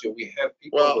told you, we have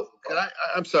people. Well,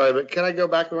 I'm sorry, but can I go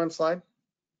back one slide?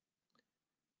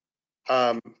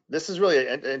 This is really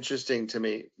interesting to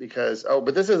me because,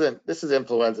 but this is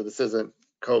influenza. This isn't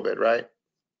COVID, right?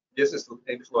 This is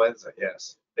influenza,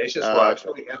 yes. Patients will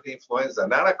actually have the influenza,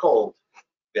 not a cold,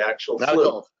 the actual not flu.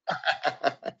 A cold.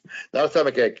 Not a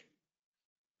stomachache.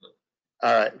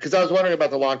 All right, because I was wondering about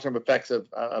the long-term effects of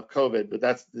COVID, but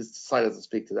this slide doesn't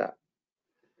speak to that.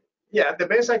 Yeah, the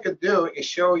best I could do is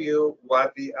show you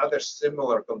what the other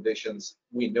similar conditions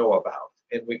we know about,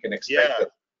 and we can expect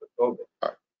that with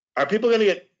COVID. Are people going to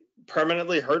get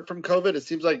permanently hurt from COVID? It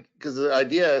seems like, because the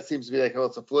idea seems to be like, oh,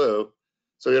 it's a flu,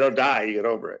 so you don't die, you get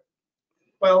over it.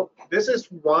 Well, this is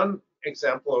one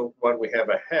example of what we have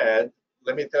ahead.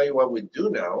 Let me tell you what we do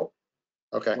know.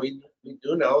 Okay. We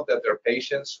do know that there are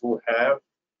patients who have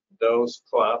those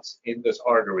clots in those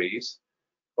arteries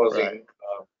causing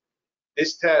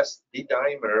this test,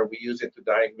 D-dimer, we use it to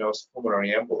diagnose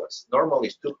pulmonary embolus. Normally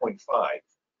it's 2.5.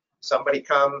 Somebody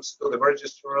comes to the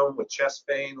emergency room with chest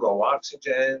pain, low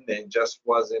oxygen, and just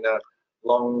was in a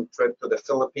long trip to the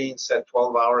Philippines, said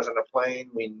 12 hours on a plane.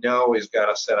 We know he's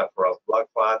got a setup for a blood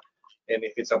clot. And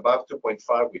if it's above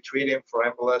 2.5, we treat him for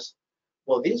embolus.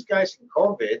 Well, these guys in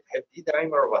COVID had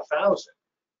D-dimer of 1,000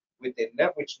 with a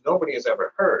net which nobody has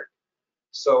ever heard.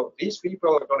 So these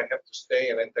people are going to have to stay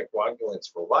on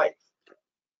anticoagulants for life.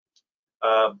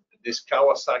 This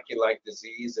Kawasaki-like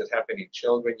disease that happened in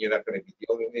children, you're not going to be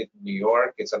dealing with it in New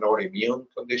York. It's an autoimmune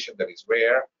condition that is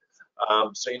rare.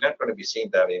 So you're not going to be seeing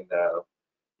that in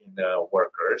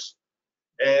workers.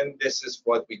 And this is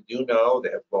what we do know.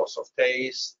 They have loss of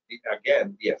taste.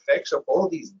 Again, the effects of all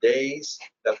these days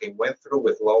that they went through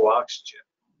with low oxygen.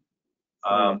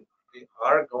 They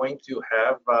are going to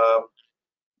have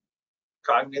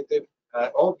cognitive.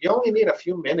 You only need a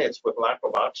few minutes with lack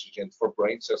of oxygen for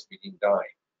brain cells being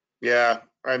dying. Yeah,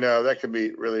 I know that could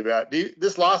be really bad.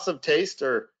 This loss of taste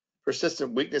or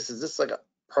persistent weakness, is this like a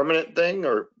permanent thing,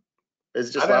 or is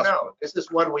it just? I don't know. This is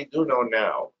what we do know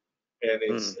now, and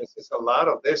it's a lot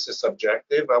of this is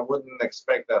subjective. I wouldn't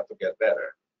expect that to get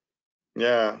better.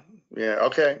 Yeah.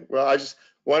 Okay. Well, I just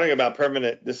wondering about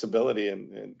permanent disability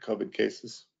in COVID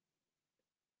cases.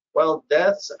 Well,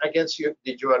 deaths, I guess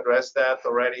did you address that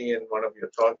already in one of your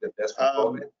talks, the deaths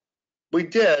from COVID? We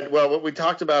did. Well, what we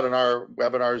talked about in our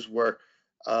webinars were,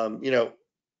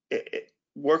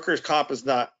 workers' comp is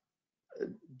not,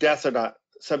 deaths are not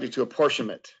subject to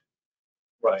apportionment.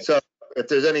 Right. So if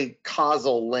there's any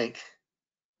causal link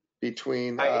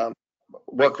between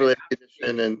work-related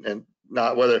condition and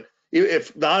not, whether,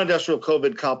 if non-industrial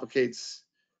COVID complicates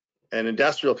an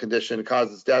industrial condition and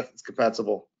causes death, it's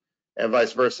compensable, and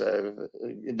vice versa.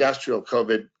 Industrial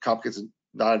COVID complicates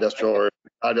non-industrial, or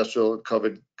non-industrial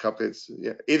COVID complicates,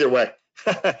 either way.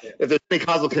 If there's any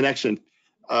causal connection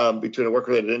between a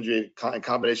work-related injury in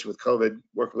combination with COVID,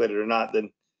 work-related or not,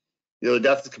 then the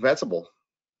death is compensable.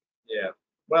 Yeah.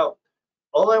 Well,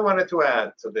 all I wanted to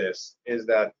add to this is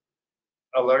that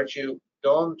alert you,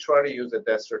 don't try to use a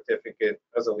death certificate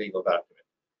as a legal document,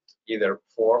 either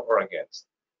for or against.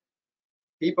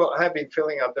 People have been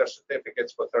filling out their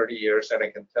certificates for 30 years, and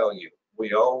I can tell you,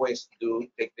 we always do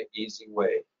take the easy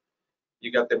way.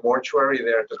 You got the mortuary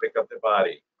there to pick up the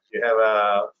body. You have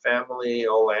a family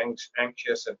all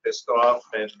anxious and pissed off,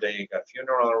 and they got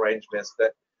funeral arrangements.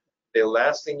 That the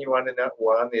last thing you want to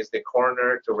know is the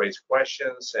coroner to raise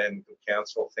questions and to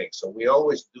cancel things. So we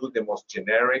always do the most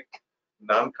generic,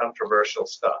 non-controversial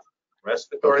stuff.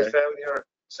 Respiratory failure,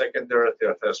 secondary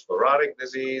to atherosclerotic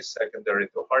disease, secondary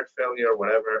to heart failure,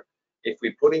 whatever. If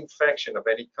we put infection of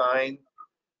any kind,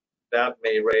 that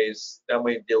may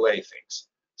delay things.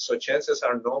 So chances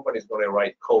are nobody's going to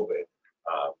write COVID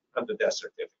on the death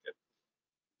certificate.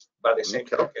 By the same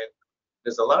token,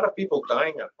 there's a lot of people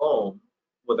dying at home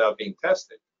without being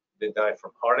tested. They die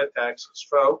from heart attacks and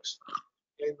strokes.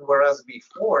 And whereas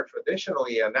before,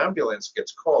 traditionally, an ambulance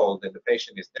gets called and the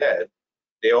patient is dead,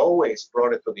 they always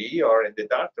brought it to the ER and the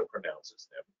doctor pronounces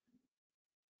them.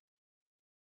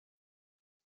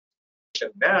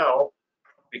 And now,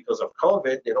 because of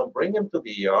COVID, they don't bring them to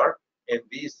the ER, and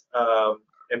these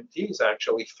MTs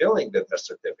actually filling the death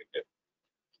certificate.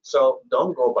 So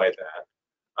don't go by that.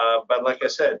 But like I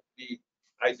said,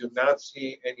 I do not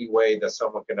see any way that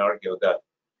someone can argue that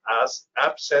as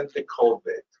absent the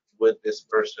COVID, with this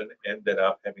person ended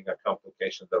up having a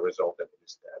complication that resulted in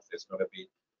his death. It's going to be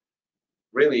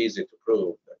really easy to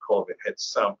prove that COVID had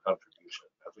some contribution,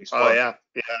 at least one. Yeah,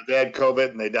 they had COVID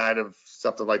and they died of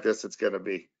something like this. It's going to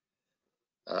be,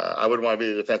 I wouldn't want to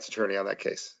be the defense attorney on that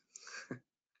case.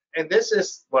 And this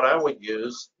is what I would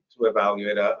use to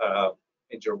evaluate a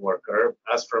injured worker.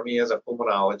 As for me as a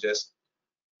pulmonologist,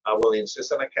 I will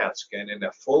insist on a CAT scan and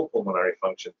a full pulmonary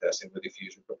function testing with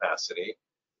diffusion capacity,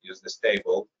 use this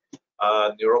table,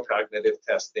 neurocognitive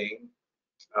testing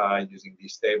using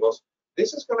these tables.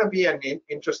 This is going to be an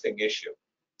interesting issue.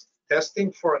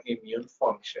 Testing for immune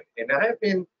function. And I have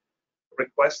been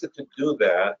requested to do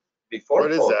that before.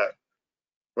 What is that?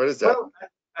 What is that? Well,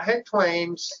 I had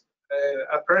claims,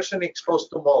 a person exposed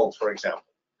to mold, for example,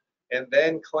 and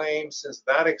then claims since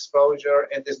that exposure,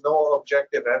 and there's no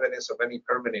objective evidence of any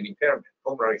permanent impairment.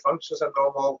 Pulmonary functions are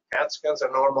normal, CAT scans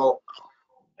are normal,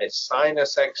 a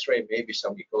sinus x-ray, maybe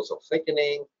some mucosal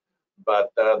thickening,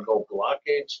 but no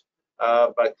blockage.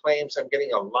 But claims I'm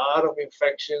getting a lot of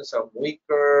infections, I'm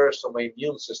weaker, so my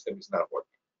immune system is not working.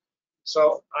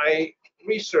 So I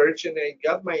researched and I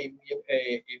got my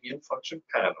immune function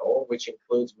panel, which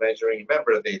includes measuring,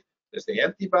 remember, there's the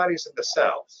antibodies and the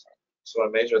cells. So I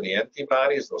measure the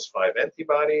antibodies, those 5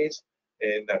 antibodies,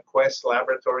 and Quest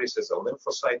Laboratories is a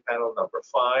lymphocyte panel number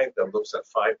 5 that looks at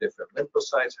 5 different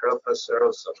lymphocytes, helper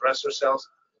cells, suppressor cells,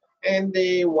 and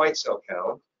the white cell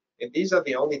count. And these are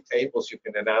the only tables you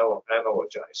can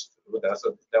analogize to. That's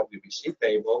a WBC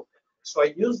table. So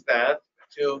I use that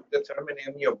to determine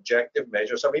any objective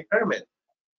measures of impairment.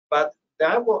 But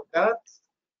that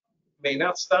may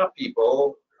not stop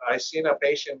people. I've seen a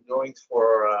patient going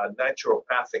for a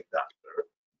naturopathic doctor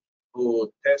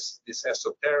who tests these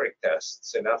esoteric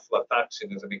tests, and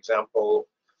aflatoxin is an example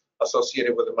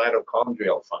associated with the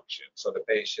mitochondrial function. So the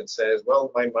patient says,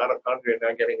 well, my mitochondria are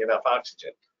not getting enough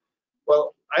oxygen.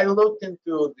 Well, I looked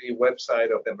into the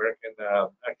website of the American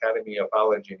Academy of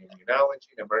Allergy and Immunology,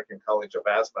 the American College of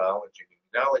Asthma, Allergy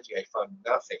and Immunology. I found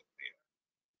nothing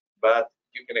there. But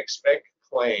you can expect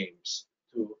claims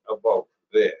to evoke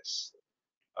this.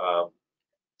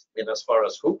 And as far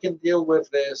as who can deal with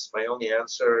this, my only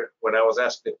answer, when I was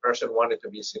asked if the person wanted to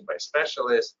be seen by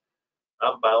specialists,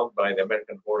 I'm bound by the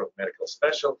American Board of Medical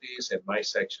Specialties, and my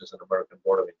section is an American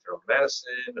Board of Internal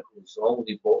Medicine, whose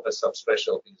only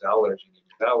subspecialty is allergy and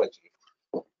immunology.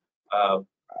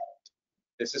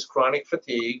 This is chronic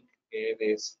fatigue, and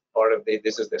it's part of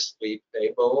this is the sleep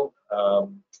table,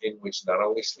 in which not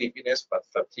only sleepiness, but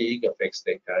fatigue affects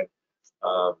daytime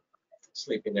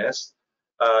sleepiness.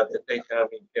 The daytime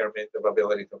impairment of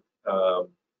ability to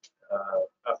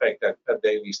affect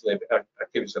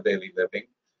activities of daily living.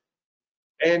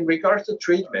 In regards to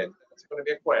treatment, it's going to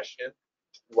be a question.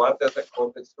 What does a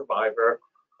COVID survivor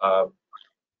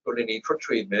really need for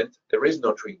treatment? There is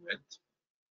no treatment.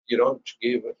 You don't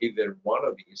give either one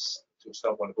of these to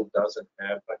someone who doesn't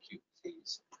have acute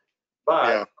disease.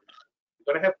 But you're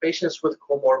going to have patients with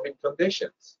comorbid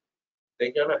conditions.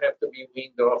 They're going to have to be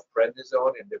weaned off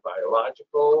prednisone and the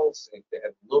biologicals. If they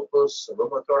have lupus,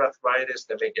 rheumatoid arthritis,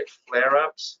 they may get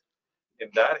flare-ups,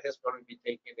 and that is going to be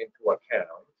taken into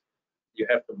account. You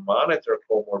have to monitor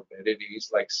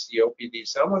comorbidities like COPD.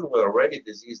 Someone with already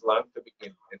diseased lung to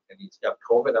begin with, and he's got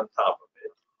COVID on top of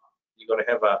it. You're going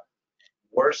to have a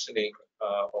worsening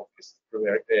of this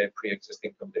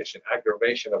pre-existing condition,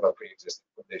 aggravation of a pre-existing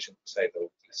condition, to say the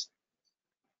least.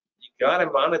 You got to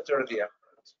monitor the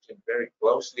oxygen very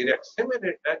closely. The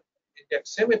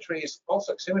oximetry is pulse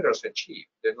oximeters are cheap.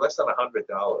 They're less than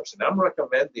 $100, and I'm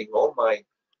recommending all my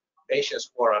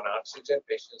patients who are on oxygen,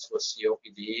 patients with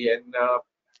COPD, and I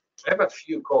have a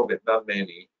few COVID, not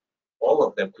many, all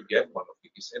of them to get one of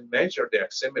these and measure the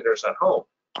oximeters at home.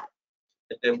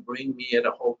 And then bring me in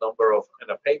a whole number of, in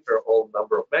a paper, a whole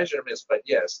number of measurements. But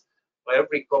yes,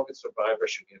 every COVID survivor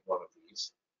should get one of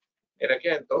these. And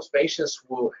again, those patients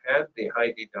who had the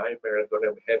high D dimer are going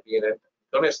to have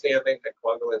going to stay on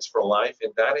anticoagulants for life,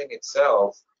 and that in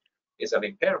itself is an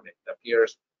impairment.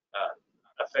 Appears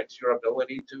affects your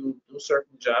ability to do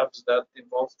certain jobs that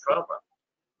involve trauma.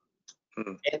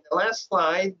 And the last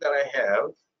slide that I have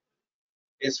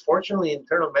is, fortunately,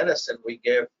 internal medicine, we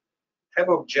have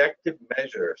objective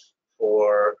measures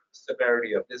for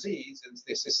severity of disease, and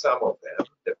this is some of them: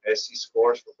 the PESI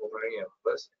scores for pulmonary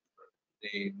embolus,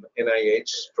 the NIH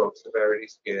stroke severity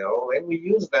scale, and we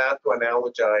use that to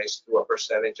analogize to a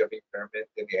percentage of impairment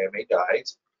in the AMA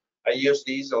guides. I use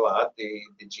these a lot, the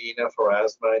GINA for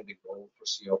asthma and the GOLD for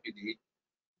COPD.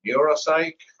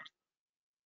 Neuropsych,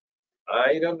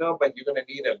 I don't know, but you're going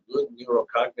to need a good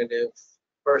neurocognitive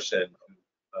person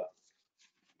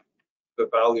to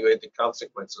evaluate the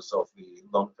consequences of the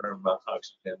long-term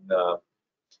oxygen,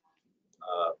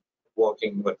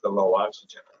 walking with the low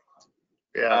oxygen.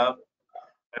 Yeah.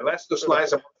 And last two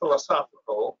slides are more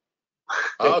philosophical.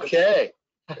 Okay.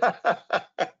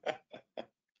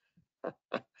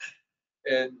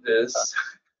 And this.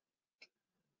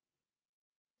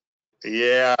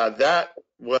 Yeah, that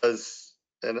was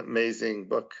an amazing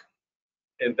book.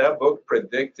 And that book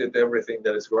predicted everything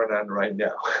that is going on right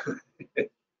now.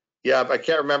 Yeah, but I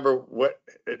can't remember what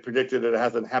it predicted. It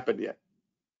hasn't happened yet.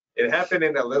 It happened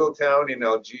in a little town in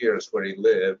Algiers where he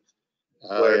lived,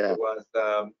 where there was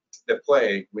the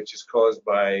plague, which is caused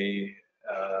by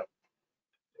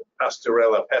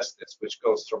Pasteurella pestis, which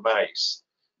goes through mice.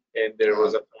 And there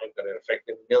was a time that it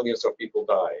affected millions of people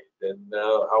died. And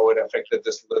how it affected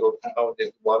this little town,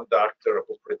 is one doctor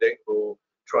who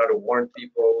tried to warn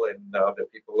people, and the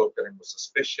people looked at him with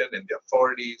suspicion, and the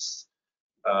authorities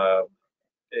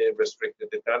restricted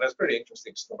the town. That's a pretty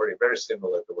interesting story, very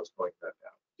similar to what's going on now.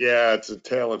 Yeah, it's a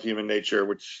tale of human nature,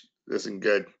 which isn't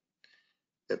good.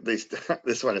 At least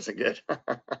this one isn't good.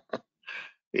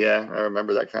 Yeah, I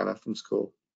remember that kind of from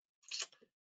school.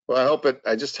 Well,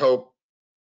 I just hope,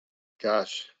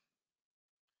 gosh,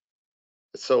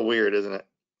 it's so weird, isn't it?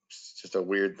 It's just a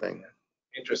weird thing.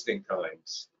 Interesting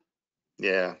times.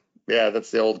 Yeah,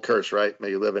 that's the old curse, right? May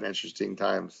you live in interesting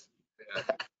times. Yeah.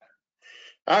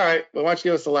 All right, well, why don't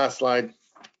you give us the last slide?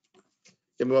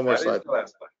 Give me one more slide. The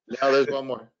last slide. No, there's one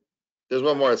more. There's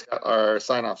one more. It's got our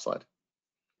sign-off slide.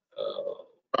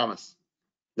 Promise.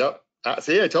 Nope.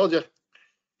 See, I told you.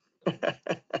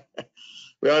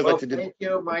 We always like to do. Thank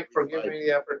you, Mike, for giving me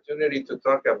the opportunity to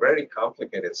talk a very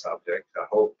complicated subject. I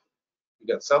hope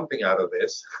you got something out of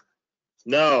this.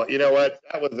 No, you know what?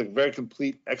 That was a very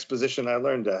complete exposition. I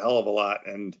learned a hell of a lot,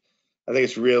 and I think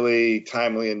it's really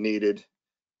timely and needed.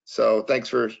 So thanks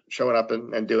for showing up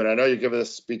and doing it. I know you give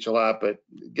this speech a lot, but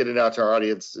getting it out to our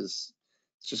audience it's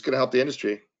just going to help the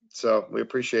industry. So we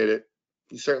appreciate it.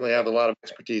 You certainly have a lot of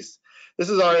expertise. This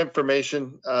is our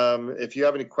information. If you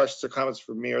have any questions or comments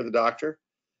for me or the doctor,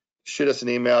 shoot us an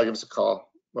email, give us a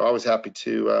call. We're always happy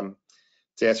to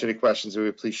to answer any questions. We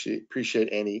appreciate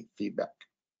any feedback.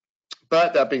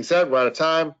 But that being said, we're out of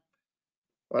time.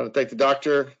 I want to thank the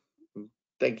doctor.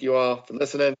 Thank you all for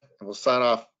listening, and we'll sign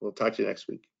off. We'll talk to you next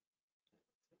week.